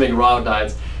we used to make raw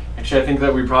diets. Actually, I think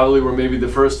that we probably were maybe the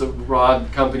first raw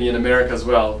company in America as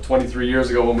well. 23 years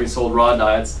ago when we sold raw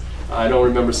diets, I don't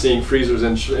remember seeing freezers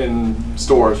in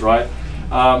stores, right?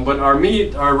 But our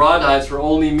raw diets were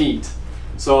only meat.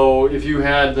 So if you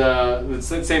had, the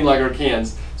same like our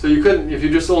cans. So you couldn't, if you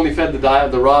just only fed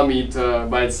the raw meat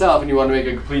by itself and you want to make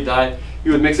a complete diet,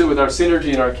 you would mix it with our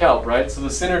Synergy and our kelp, right? So the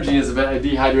Synergy is a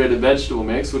dehydrated vegetable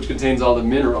mix which contains all the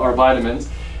vitamins,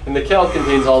 and the kelp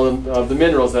contains all of the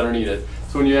minerals that are needed.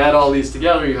 So when you add all these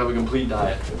together, you have a complete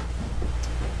diet.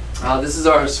 This is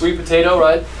our sweet potato,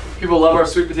 right? People love our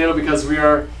sweet potato because we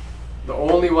are the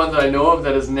only one that I know of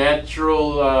that is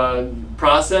natural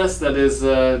process that is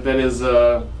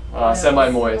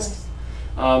semi-moist.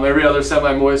 Every other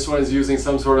semi-moist one is using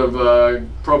some sort of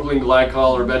propylene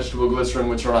glycol or vegetable glycerin,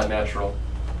 which are not natural.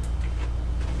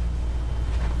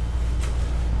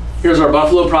 Here's our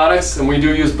buffalo products, and we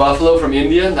do use buffalo from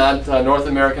India, not North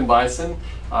American bison.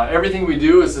 Everything we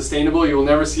do is sustainable. You will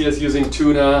never see us using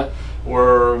tuna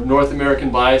or North American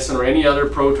bison or any other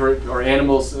protein or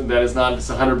animals that is not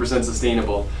 100%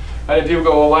 sustainable. And people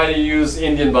go, well, why do you use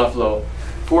Indian buffalo?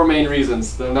 4 main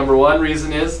reasons. The number 1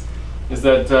 reason is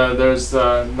that there's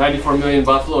 94 million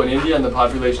buffalo in India and the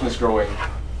population is growing.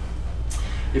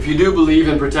 If you do believe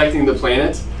in protecting the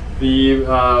planet, the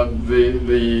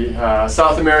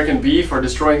South American beef are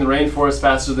destroying the rainforest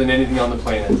faster than anything on the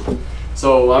planet.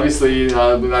 So obviously the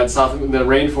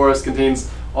rainforest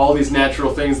contains all these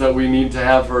natural things that we need to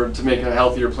have to make a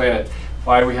healthier planet.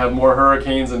 Why we have more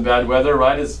hurricanes and bad weather,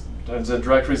 right, is a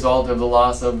direct result of the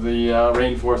loss of the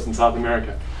rainforest in South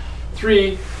America.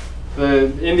 3,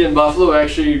 the Indian buffalo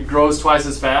actually grows twice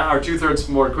as fast, or 2/3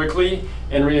 more quickly,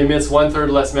 and emits 1/3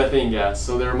 less methane gas.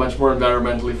 So they're much more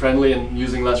environmentally friendly and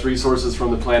using less resources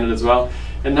from the planet as well.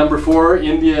 And number 4,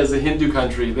 India is a Hindu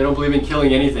country. They don't believe in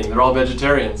killing anything. They're all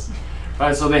vegetarians.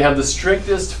 Right, so they have the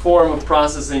strictest form of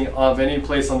processing of any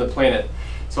place on the planet.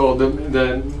 So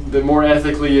the more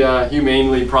ethically,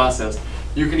 humanely processed.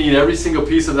 You can eat every single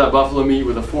piece of that buffalo meat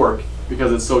with a fork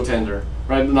because it's so tender,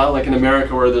 right? Not like in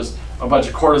America where there's a bunch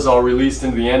of cortisol released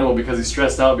into the animal because he's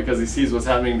stressed out because he sees what's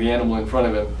happening to the animal in front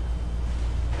of him.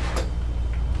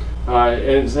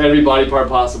 And it's every body part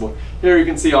possible. Here you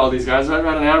can see all these guys, right?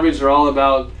 On average, they're all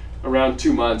about around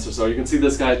 2 months or so. You can see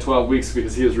this guy at 12 weeks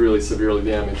because he was really severely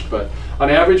damaged. But on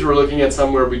average, we're looking at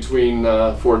somewhere between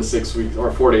 4 to 6 weeks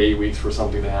or 4 to 8 weeks for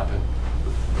something to happen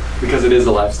because it is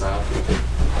a lifestyle.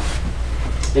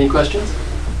 Any questions?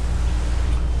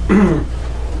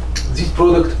 This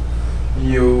product,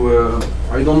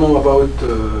 I don't know about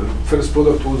first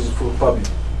product was for puppy.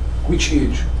 Which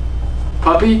age?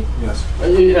 Puppy? Yes.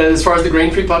 As far as the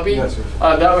grain-free puppy? Yes.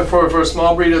 That would for a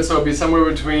small breed, so it'd be somewhere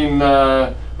between,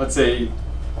 let's say,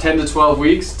 10 to 12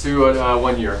 weeks to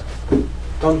 1 year.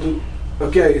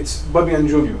 Okay, it's puppy and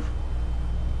junior.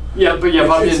 Yeah, but yeah,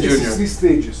 puppy and junior. It's these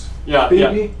stages. Yeah,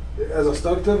 baby as a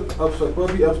starter, after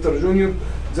puppy, after junior.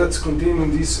 That's contained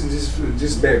in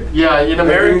this bag. Yeah, in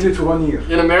America. For 1 year.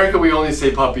 In America, we only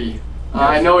say puppy.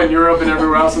 I know in Europe and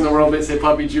everywhere else in the world they say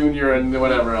puppy junior and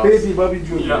whatever else. Baby, puppy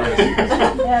junior.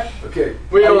 Yeah. Yep. Okay.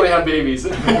 We only have babies.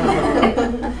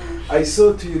 I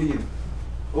saw urine,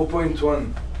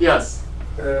 0.1. Yes.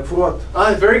 For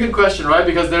what? Very good question, right?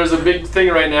 Because there's a big thing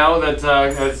right now that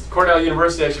Cornell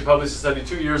University actually published a study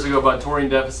 2 years ago about taurine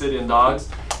deficit in dogs.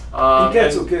 In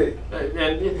cats, okay.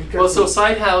 Well, so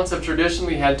sighthounds have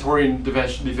traditionally had taurine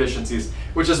deficiencies,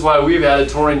 which is why we've added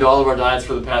taurine to all of our diets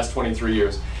for the past 23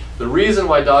 years. The reason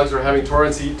why dogs are having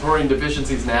taurine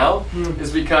deficiencies now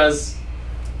is because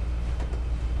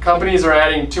companies are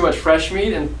adding too much fresh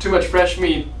meat, and too much fresh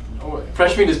meat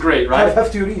is great, right? I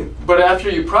have urine. But after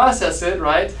you process it,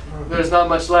 right, there's not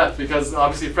much left because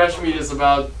obviously fresh meat is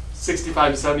about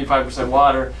 65 to 75%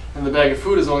 water, and the bag of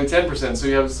food is only 10%, so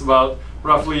you have about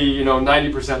roughly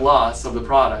 90% loss of the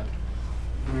product.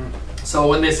 So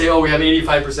when they say, oh, we have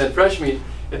 85% fresh meat,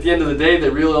 at the end of the day, they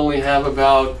really only have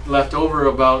left over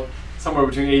about somewhere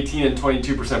between 18 and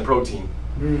 22% protein.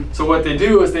 So what they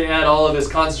do is they add all of this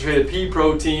concentrated pea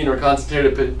protein or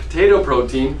concentrated potato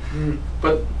protein,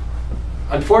 but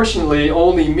unfortunately,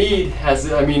 only meat has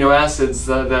amino acids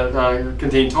that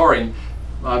contain taurine.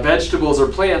 Vegetables or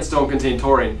plants don't contain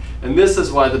taurine, and this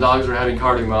is why the dogs are having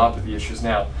cardiomyopathy issues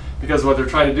now. Because what they're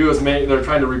trying to do is they're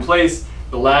trying to replace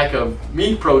the lack of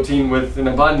meat protein with an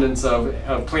abundance of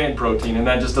plant protein, and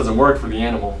that just doesn't work for the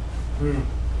animal.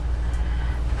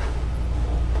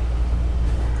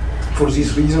 For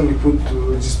this reason, we put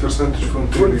this percentage from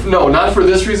No, not for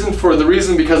this reason. For the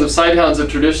reason because of sighthounds that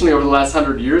traditionally over the last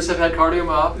 100 years have had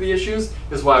cardiomyopathy issues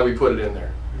is why we put it in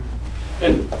there.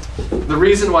 And the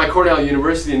reason why Cornell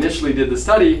University initially did the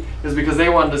study is because they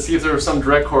wanted to see if there was some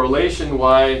direct correlation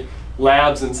why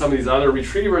labs and some of these other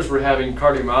retrievers were having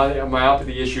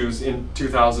cardiomyopathy issues in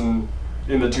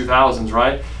the 2000s,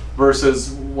 right? Versus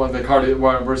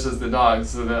versus the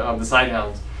dogs of the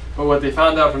sighthounds. But what they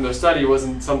found out from their study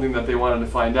wasn't something that they wanted to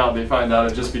find out. They found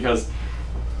out just because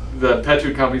the pet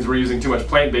food companies were using too much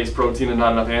plant-based protein and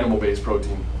not enough animal-based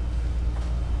protein.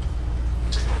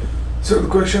 Third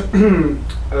question.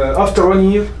 After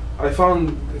 1 year, I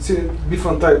found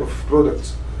different type of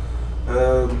products.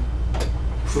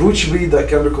 For which breed I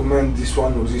can recommend this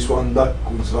one or this one, duck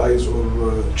with rice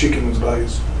or chicken with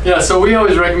rice? Yeah, so we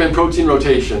always recommend protein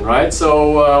rotation, right?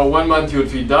 So 1 month you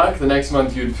would feed duck, the next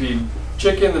month you'd feed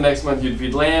chicken, the next month you'd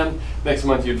feed lamb, next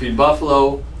month you'd feed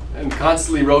buffalo, and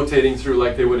constantly rotating through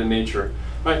like they would in nature.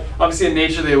 Right? Obviously in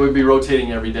nature they would be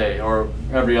rotating every day or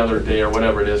every other day or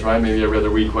whatever it is, right? Maybe every other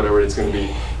week, whatever it's going to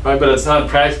be. Right? But it's not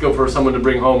practical for someone to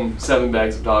bring home 7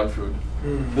 bags of dog food.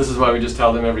 This is why we just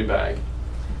tell them every bag.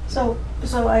 So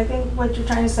I think what you're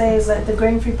trying to say is that the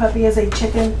grain-free puppy is a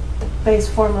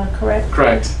chicken-based formula, correct?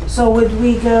 Correct. So would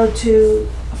we go to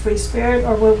a Free Spirit,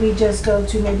 or would we just go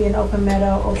to maybe an Open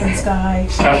Meadow, Open Sky?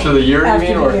 After the year, you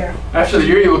mean? After the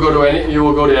year, you will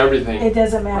go to everything. It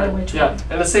doesn't matter right? which yeah. one.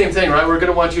 And the same thing, right? We're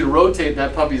going to want you to rotate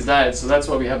that puppy's diet, so that's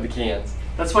why we have the cans.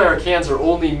 That's why our cans are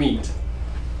only meat.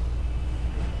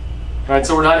 Right?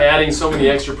 So we're not adding so many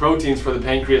extra proteins for the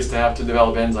pancreas to have to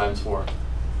develop enzymes for.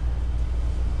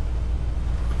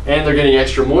 And they're getting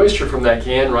extra moisture from that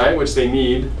can, right, which they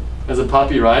need as a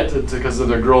puppy, right, because of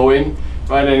their growing,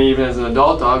 right, and even as an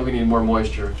adult dog, we need more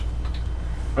moisture.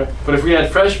 Right? But if we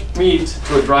add fresh meat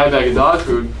to a dry bag of dog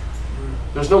food,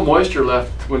 there's no moisture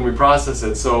left when we process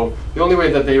it. So the only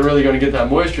way that they're really going to get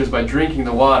that moisture is by drinking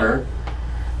the water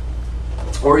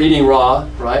or eating raw,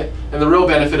 right? And the real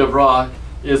benefit of raw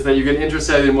is that you get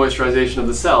intracellular moisturization of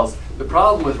the cells. The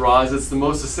problem with raw is it's the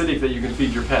most acidic that you can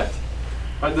feed your pet.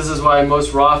 Right? This is why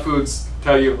most raw foods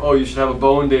tell you, oh, you should have a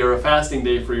bone day or a fasting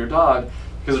day for your dog,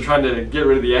 because they're trying to get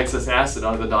rid of the excess acid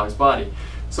out of the dog's body.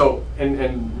 So,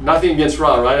 and nothing against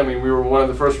raw, right? I mean, we were one of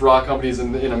the first raw companies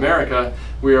in America.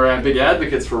 We are big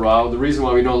advocates for raw. The reason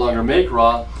why we no longer make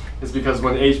raw is because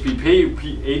when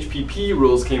HPP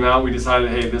rules came out, we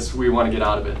decided, hey, we want to get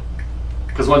out of it.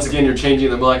 Because once again, you're changing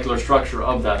the molecular structure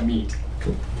of that meat,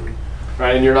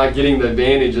 right? And you're not getting the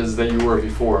advantages that you were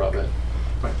before of it.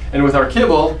 Right. And with our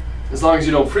kibble, as long as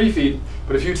you don't pre-feed,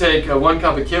 but if you take 1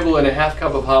 cup of kibble and a half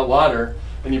cup of hot water,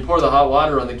 and you pour the hot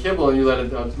water on the kibble and you let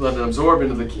it absorb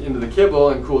into the kibble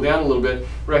and cool down a little bit,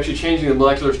 we're actually changing the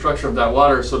molecular structure of that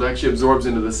water so it actually absorbs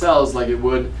into the cells like it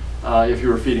would if you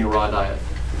were feeding a raw diet.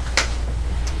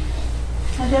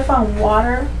 And Jeff, on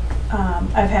water,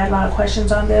 I've had a lot of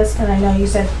questions on this, and I know you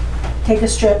said take a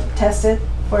strip, test it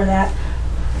for that.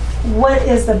 What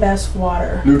is the best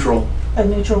water? Neutral. A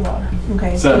neutral water.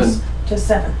 Okay. 7. Just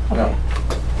 7. Okay. Yeah.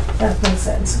 That makes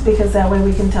sense, because that way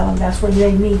we can tell them that's where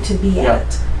they need to be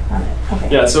at on it. Okay.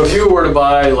 Yeah, so if you were to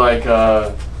buy like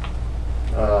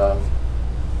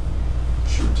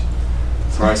shoot.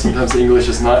 Sorry, sometimes English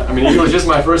is not, I mean, English is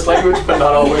my first language, but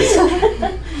not always.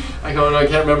 I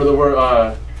can't remember the word,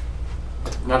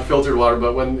 not filtered water,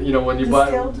 but when you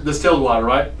buy distilled water,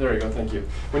 right? There you go, thank you.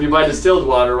 When you buy distilled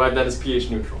water, right, that is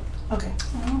pH neutral. Okay.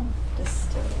 Oh,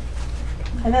 distilled.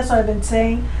 And that's what I've been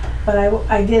saying, but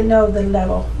I didn't know the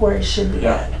level where it should be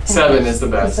at. Yeah, 7 is the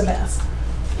best. It's the best.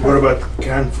 What about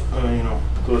canned,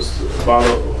 those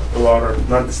bottled water,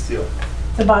 not distilled?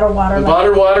 The bottled water. The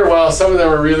bottled water, well, some of them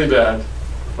are really bad.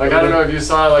 Like, I don't know if you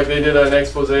saw, like, they did an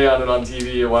expose on it on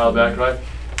TV a while back, right?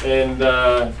 And,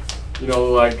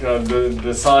 like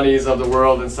the Sonnies of the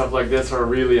world and stuff like this are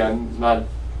really they're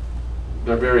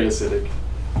very acidic.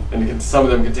 And some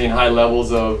of them contain high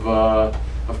levels of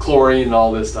chlorine and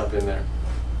all this stuff in there.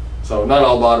 So not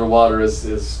all bottled water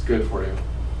is good for you.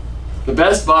 The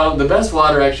best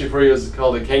water actually for you is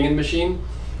called a Kangen machine,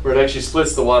 where it actually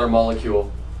splits the water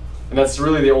molecule. And that's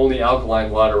really the only alkaline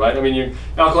water, right? I mean,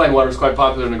 alkaline water is quite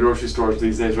popular in the grocery stores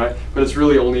these days, right? But it's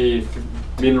really only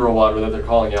mineral water that they're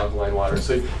calling alkaline water.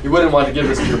 So you wouldn't want to give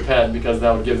this to your pet because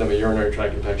that would give them a urinary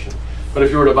tract infection. But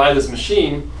if you were to buy this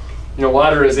machine,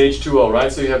 water is H2O,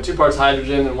 right? So you have 2 parts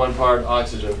hydrogen and 1 part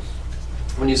oxygen.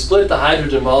 When you split the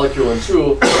hydrogen molecule in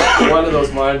 2, one of those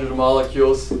hydrogen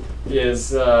molecules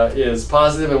is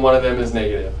positive and one of them is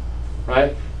negative,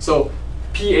 right? So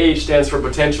pH stands for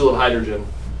potential of hydrogen.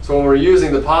 So when we're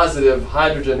using the positive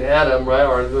hydrogen atom, right,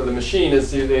 or the machine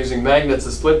is using magnets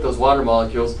to split those water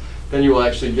molecules, then you will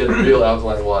actually get real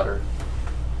alkaline water.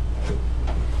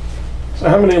 So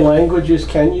how many languages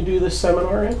can you do this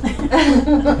seminar in?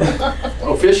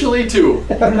 Officially 2.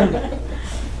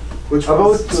 Which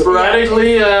About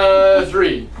Sporadically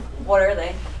 3. What are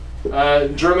they?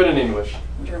 German and English.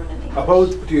 German and English. about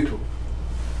potato.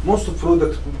 Most of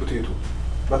product potato,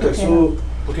 but I saw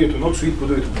potato, not sweet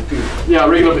potato. Yeah,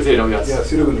 regular potato, yes.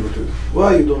 Yes, regular potato.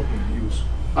 Why you don't use?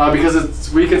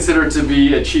 Because we consider it to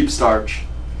be a cheap starch.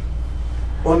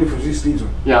 Only for this reason.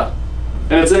 Yeah,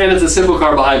 and it's a simple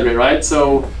carbohydrate, right?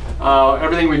 So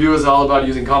everything we do is all about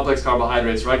using complex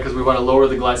carbohydrates, right? Because we want to lower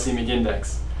the glycemic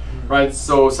index, right?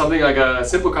 So something like a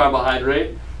simple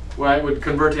carbohydrate, right, would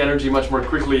convert to energy much more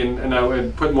quickly and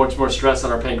would put much more stress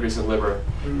on our pancreas and liver.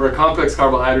 Where a complex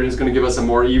carbohydrate is going to give us a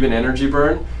more even energy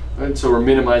burn, right? So we're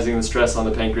minimizing the stress on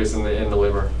the pancreas and the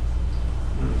liver.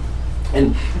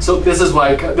 And so this is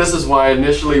why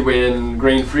initially when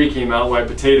grain-free came out, why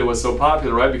potato was so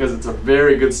popular, right? Because it's a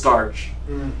very good starch,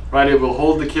 right? It will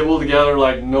hold the kibble together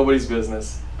like nobody's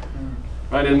business,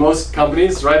 right? And most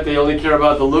companies, right, they only care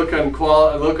about the look and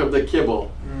look of the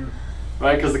kibble,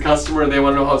 right? Because the customer, they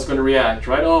want to know how it's going to react,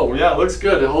 right? Oh, yeah, it looks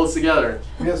good. It holds together,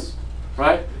 Yes,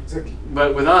 right? exactly.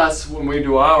 But with us, when we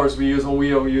do ours, we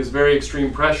use very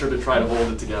extreme pressure to try to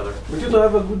hold it together. Potato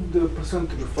have a good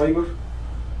percentage of fiber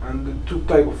and 2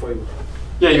 type of fiber.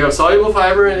 Yeah, you have soluble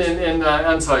fiber and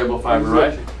insoluble fiber,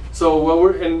 right? Exactly. So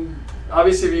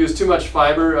obviously if you use too much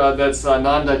fiber, that's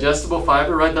non-digestible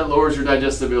fiber, right? That lowers your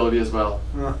digestibility as well.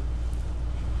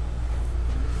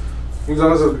 With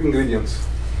another ingredients.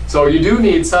 So you do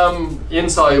need some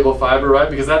insoluble fiber, right?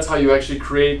 Because that's how you actually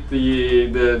create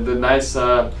the nice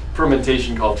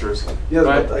fermentation cultures. Yes,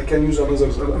 right? but I can use another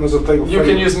type of You fiber.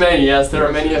 can use many, yes, there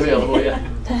are many available, yeah.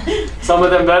 Some of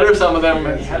them better, some of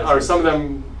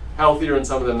them healthier, and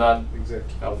some of them not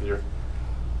Exactly. healthier,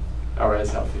 or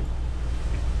as healthy.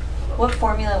 What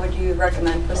formula would you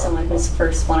recommend for someone who's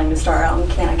first wanting to start out on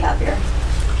Canine Caviar?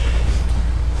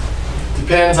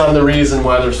 Depends on the reason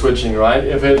why they're switching, right?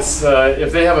 If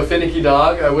they have a finicky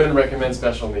dog, I wouldn't recommend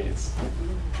special needs,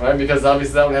 right? Because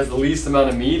obviously that one has the least amount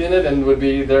of meat in it and would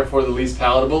be therefore the least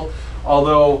palatable.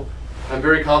 Although I'm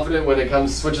very confident when it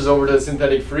switches over to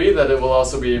synthetic free that it will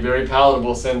also be very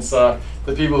palatable, since the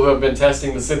people who have been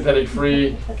testing the synthetic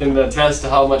free can attest to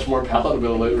how much more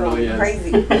palatable it really is.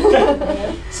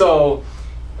 Crazy. So,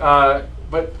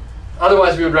 but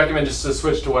otherwise we would recommend just to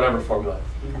switch to whatever formula.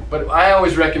 But I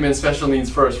always recommend special needs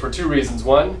first for two reasons.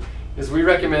 One is we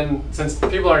recommend, since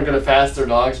people aren't going to fast their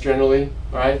dogs generally,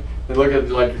 right? They look at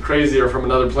like you're crazy or from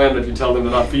another planet if you tell them to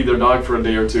not feed their dog for a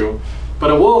day or two.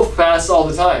 But a wolf fasts all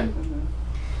the time.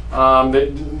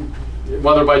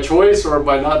 Whether by choice or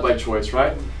not by choice,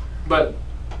 right? But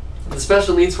the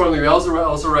special needs formula we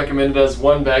also recommend it as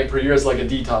 1 bag per year as like a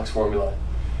detox formula,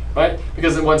 right?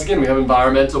 Because then once again we have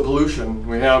environmental pollution,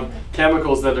 we have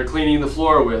chemicals that they're cleaning the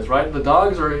floor with, right? The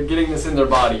dogs are getting this in their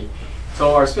body.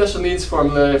 So our special needs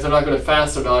formula, if they're not going to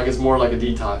fast their dog, is more like a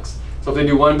detox. So if they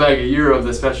do 1 bag a year of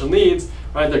the special needs,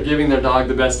 right, they're giving their dog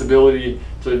the best ability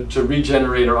to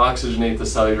regenerate or oxygenate the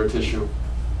cellular tissue.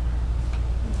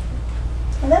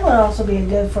 And that would also be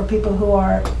good for people who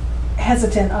are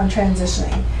hesitant on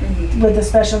transitioning. With the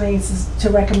special needs, is to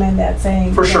recommend that,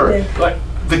 saying For sure. that Like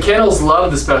the kennels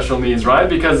love the special needs, right?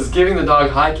 Because it's giving the dog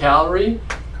high calorie.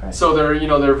 Correct. So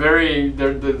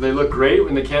they look great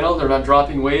in the kennel. They're not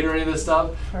dropping weight or any of this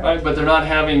stuff, right? But they're not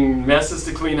having messes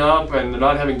to clean up, and they're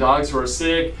not having dogs who are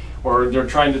sick, or they're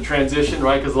trying to transition,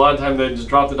 right? Because a lot of times they just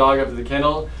drop the dog up to the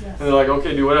kennel, Yes. and they're like,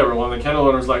 okay, do whatever. Well, the kennel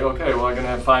owner's like, okay, well, I'm gonna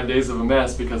have 5 days of a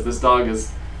mess because this dog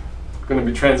is gonna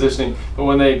be transitioning. But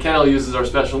when the kennel uses our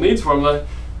special needs formula,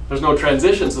 there's no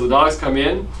transition, so the dogs come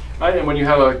in, right? And when you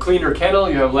have a cleaner kennel,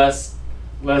 you have less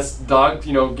dog,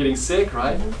 getting sick,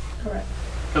 right? correct.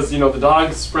 Because the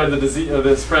dogs spread the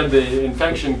disease, spread the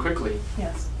infection quickly.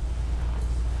 Yes.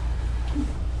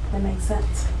 That makes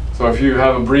sense. So if you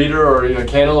have a breeder or a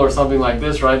kennel or something like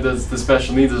this, right, the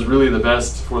special needs is really the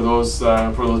best for those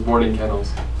boarding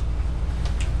kennels.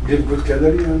 Give good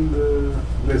calorie and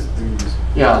less drinks.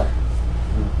 Yeah.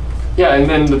 Yeah, and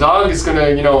then the dog is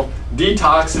gonna,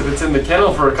 detox if it's in the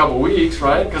kennel for a couple weeks,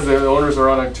 right? Because the owners are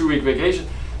on a 2-week vacation.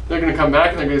 They're gonna come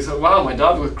back and they're gonna say, "Wow, my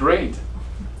dog looked great,"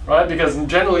 right? Because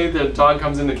generally the dog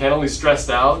comes in the kennel, he's stressed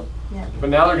out. Yeah. But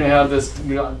now they're gonna have this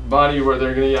body where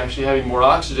they're gonna actually having more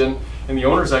oxygen, and the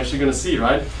owner's actually gonna see,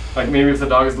 right? Like maybe if the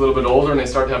dog is a little bit older and they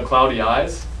start to have cloudy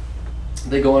eyes,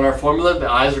 they go in our formula, the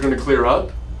eyes are gonna clear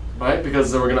up, right?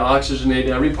 Because we're gonna oxygenate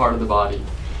every part of the body.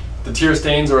 The tear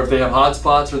stains, or if they have hot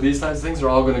spots or these types of things, are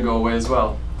all gonna go away as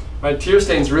well. Right? Tear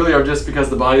stains really are just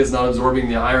because the body is not absorbing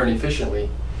the iron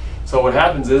efficiently. So what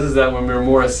happens is that when we're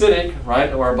more acidic,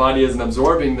 right, our body isn't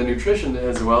absorbing the nutrition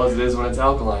as well as it is when it's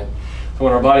alkaline. So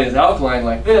when our body is alkaline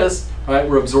like this, right,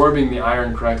 we're absorbing the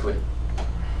iron correctly.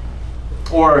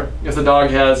 Or if the dog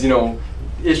has,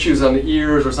 issues on the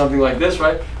ears or something like this,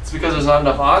 right, it's because there's not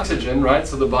enough oxygen, right,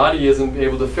 so the body isn't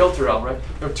able to filter out, right.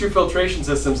 We have 2 filtration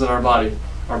systems in our body,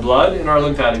 our blood and our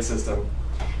lymphatic system.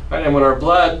 Right? And when our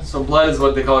blood is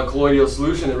what they call a colloidal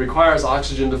solution, it requires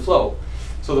oxygen to flow.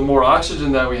 So the more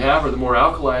oxygen that we have, or the more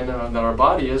alkaline that our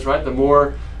body is, right, the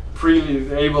more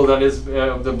freely able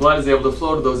the blood is able to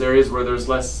flow to those areas where there's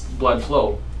less blood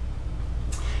flow.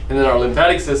 And then our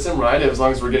lymphatic system, right, as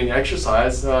long as we're getting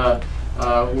exercise,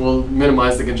 will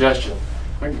minimize the congestion.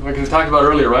 Like we talked about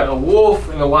earlier, right, a wolf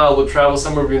in the wild will travel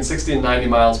somewhere between 60 and 90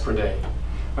 miles per day.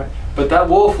 Right? But that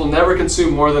wolf will never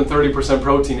consume more than 30%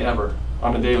 protein ever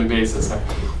on a daily basis.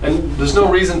 And there's no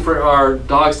reason for our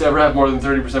dogs to ever have more than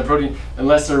 30% protein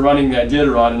unless they're running the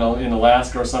Iditarod in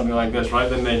Alaska or something like this, right?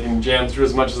 Then they can jam through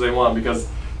as much as they want because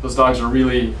those dogs are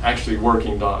really actually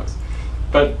working dogs.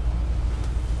 But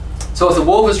so if the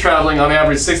wolf is traveling on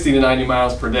average 60 to 90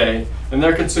 miles per day, and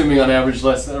they're consuming on average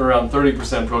around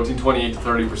 30% protein, 28 to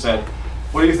 30%,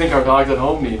 what do you think our dogs at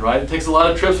home need, right? It takes a lot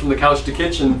of trips from the couch to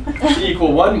kitchen to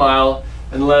equal 1 mile,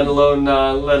 and let alone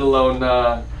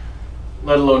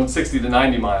 60 to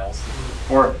 90 miles.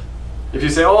 Or if you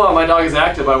say, "Oh, my dog is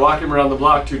active, I walk him around the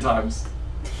block 2 times."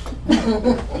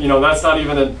 That's not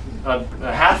even a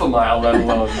half a mile, let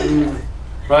alone.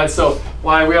 Right? So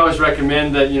why we always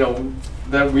recommend that,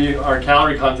 our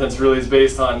calorie contents really is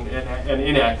based on an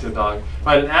inactive dog.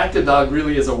 Right? An active dog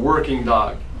really is a working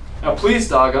dog. A police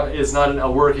dog is not a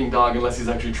working dog unless he's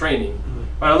actually training.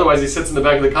 Right? Otherwise he sits in the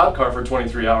back of the cop car for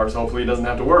 23 hours. Hopefully he doesn't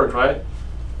have to work, right?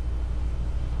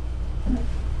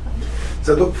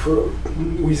 The dog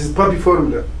with his puppy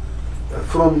formula,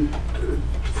 from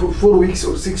 4 weeks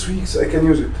or 6 weeks, I can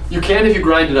use it. You can if you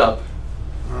grind it up.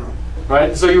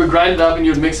 Right? So you would grind it up and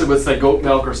you would mix it with, say, goat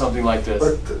milk or something like this.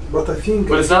 But I think...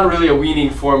 But it's not really a weaning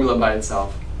formula by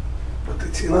itself. But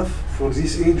it's enough for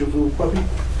this age of the puppy?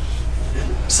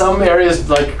 Some areas,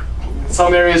 like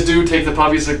Some areas do take the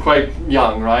puppies quite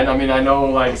young, right? I mean, I know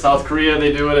like South Korea,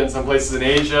 they do it, and some places in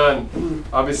Asia, and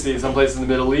obviously some places in the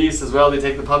Middle East as well, they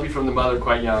take the puppy from the mother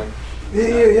quite young.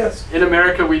 Yes. In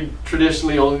America, we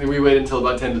traditionally we wait until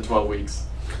about 10 to 12 weeks.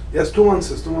 Yes, 2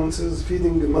 months. 2 months is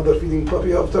feeding, mother feeding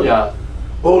puppy after. Yeah.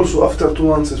 Also after 2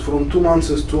 months, from 2 months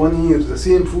to 1 year, the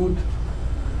same food,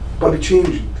 puppy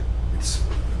changing.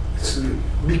 It's a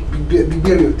big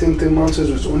period, 10 months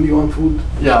with only one food.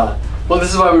 Yeah. Well,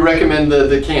 this is why we recommend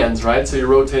the cans, right? So you're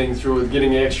rotating through with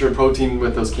getting extra protein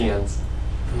with those cans.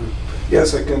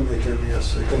 Yes, I can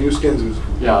use cans with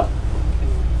food. Yeah.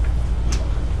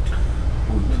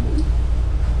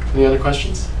 Any other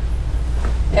questions?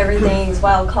 Everything's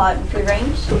wild caught and free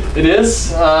range? It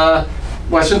is. Well,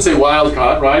 I shouldn't say wild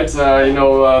caught, right?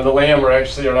 The lamb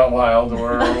are not wild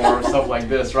or stuff like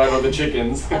this, right? Or the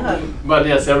chickens. But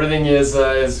yes, everything is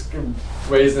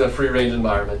raised in a free range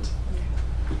environment.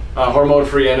 Hormone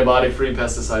free, antibiotic free,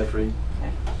 pesticide free.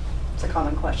 Okay. It's a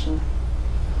common question.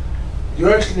 You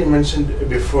actually mentioned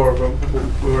before when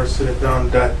we were sitting down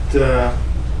that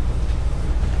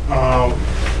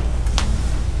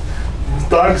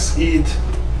dogs eat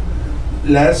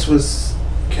less with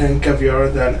Canine Caviar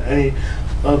than any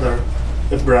other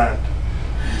brand.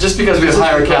 Just because we have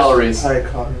higher calories. Higher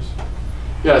calories.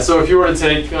 Yeah. So if you were to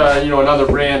take another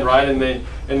brand, right, and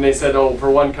they said, oh, for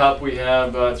 1 cup we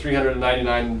have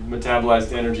 399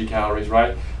 metabolized energy calories,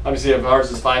 right? Obviously, if ours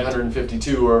is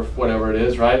 552 or whatever it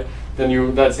is, right?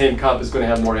 Then that same cup is going to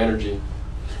have more energy.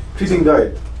 Feeding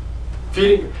diet.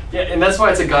 Feeding, yeah, and that's why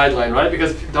it's a guideline, right?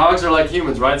 Because dogs are like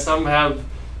humans, right? Some have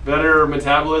better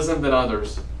metabolism than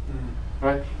others,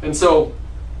 right? And so,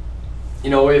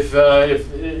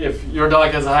 if your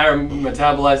dog has a higher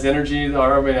metabolized energy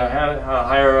or a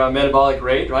higher metabolic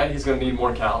rate, right? He's going to need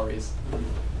more calories.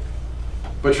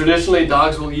 But traditionally,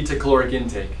 dogs will eat to caloric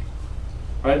intake,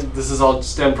 right? This is all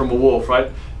stemmed from a wolf,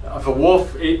 right? If a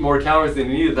wolf ate more calories than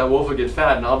he needed, that wolf would get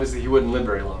fat, and obviously he wouldn't live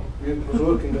very long.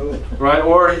 Right,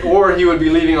 or he would be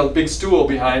leaving a big stool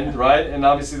behind, right? And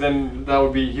obviously then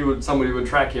somebody would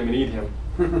track him and eat him.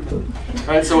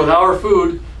 Right, so with our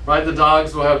food, right, the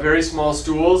dogs will have very small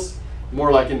stools,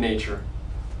 more like in nature.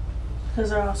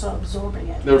 Because they're also absorbing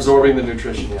it. They're absorbing the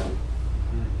nutrition, yeah.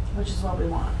 Which is what we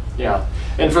want. Yeah,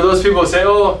 and for those people who say,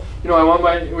 oh, we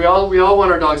all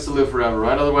want our dogs to live forever,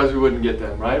 right? Otherwise we wouldn't get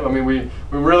them, right? I mean, we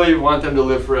really want them to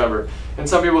live forever. And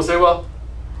some people say, well,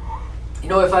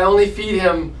 if I only feed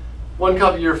him 1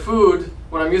 cup of your food,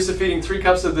 when I'm used to feeding 3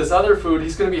 cups of this other food,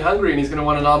 he's going to be hungry and he's going to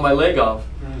want to gnaw my leg off,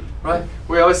 right?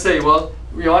 We always say, well,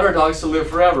 we want our dogs to live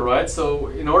forever, right? So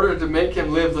in order to make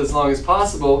him live as long as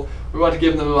possible, we want to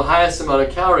give them the highest amount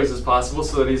of calories as possible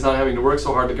so that he's not having to work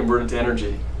so hard to convert into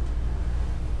energy.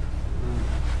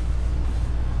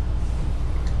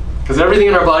 Because everything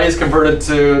in our body is converted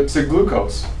to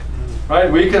glucose, right?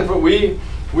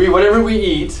 Whatever we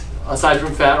eat, aside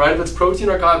from fat, right? If it's protein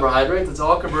or carbohydrates, it's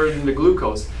all converted into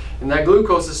glucose. And that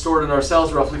glucose is stored in our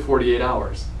cells roughly 48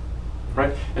 hours,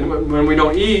 right? And when we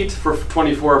don't eat for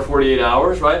 24 or 48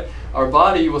 hours, right, our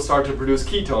body will start to produce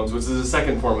ketones, which is a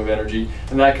second form of energy,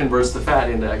 and that converts the fat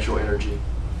into actual energy.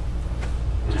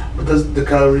 But does the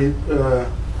calorie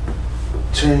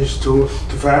change to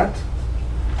fat?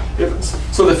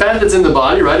 So the fat that's in the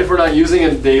body, right, if we're not using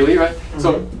it daily, right,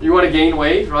 so you want to gain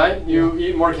weight, right, you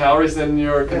eat more calories than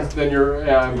you're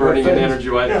burning in energy,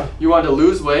 right? Yeah. You want to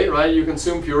lose weight, right, you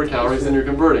consume fewer calories than you're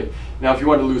converting. Now if you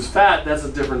want to lose fat, that's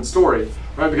a different story,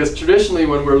 right, because traditionally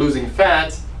when we're losing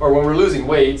fat, or when we're losing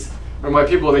weight, or my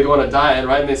people, they go on a diet,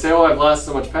 right, and they say, oh, I've lost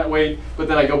so much weight, but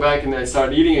then I go back and I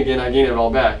start eating again, I gain it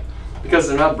all back. Because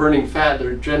they're not burning fat,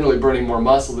 they're generally burning more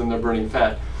muscle than they're burning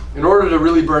fat. In order to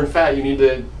really burn fat,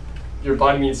 your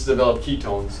body needs to develop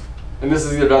ketones. And this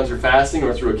is either done through fasting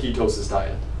or through a ketosis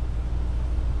diet.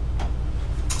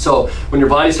 So when your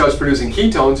body starts producing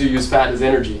ketones, you use fat as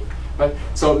energy. Right?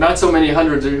 So not so many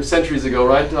hundreds of centuries ago,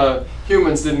 right?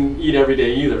 Humans didn't eat every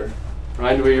day either.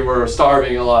 Right? We were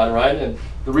starving a lot, right? And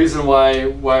the reason why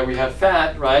we have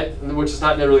fat, right, which is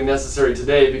not really necessary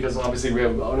today because obviously we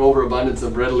have an overabundance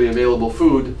of readily available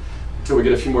food, until we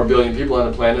get a few more billion people on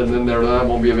the planet, and then that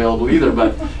won't be available either.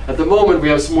 But at the moment, we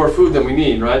have some more food than we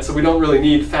need, right? So we don't really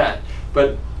need fat.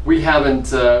 But we haven't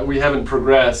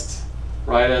progressed,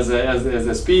 right, as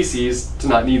a species to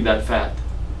not need that fat.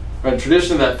 Right?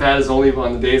 Traditionally, that fat is only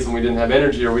on the days when we didn't have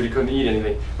energy or we couldn't eat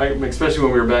anything, right? Especially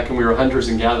when we were back and we were hunters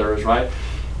and gatherers, right?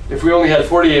 If we only had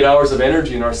 48 hours of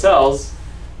energy in our cells,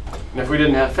 and if we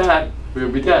didn't have fat, we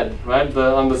would be dead, right?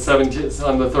 On the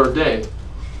 3rd day.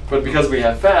 But because we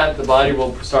have fat, the body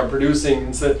will start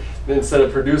producing, instead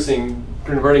of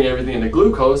converting everything into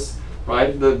glucose,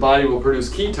 right, the body will produce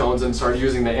ketones and start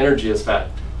using the energy as fat.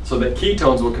 So that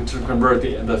ketones will convert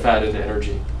the fat into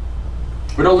energy.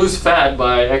 We don't lose fat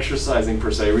by exercising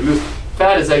per se. We lose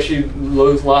fat is actually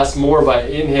lost more by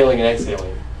inhaling and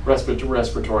exhaling,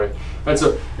 respiratory. Right,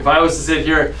 so if I was to sit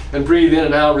here and breathe in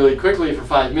and out really quickly for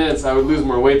 5 minutes, I would lose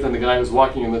more weight than the guy who's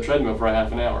walking in the treadmill for a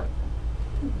half an hour.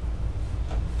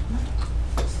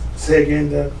 Say again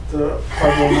that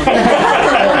part one more.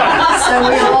 So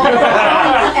we all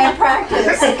and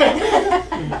practice.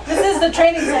 This is the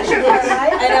training session part,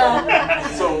 right? I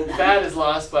know. So fat is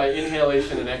lost by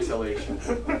inhalation and exhalation,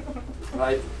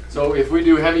 right? So if we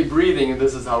do heavy breathing,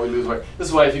 this is how we lose weight. This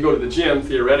is why if you go to the gym,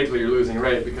 theoretically you're losing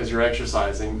weight because you're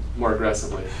exercising more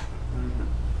aggressively.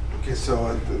 Okay,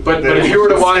 so. But if you were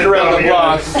to walk around the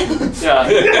block, yeah,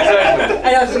 exactly.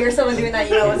 I know, if you're someone doing that,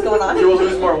 you know what's going on. You will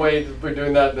lose more weight by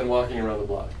doing that than walking around the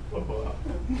block. I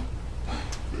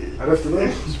have to know.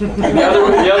 And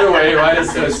the other way, right,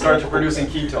 is to start to producing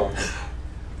ketones.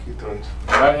 Ketones.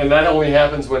 Right? And that only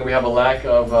happens when we have a lack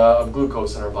of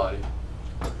glucose in our body.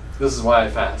 This is why I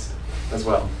fast as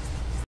well.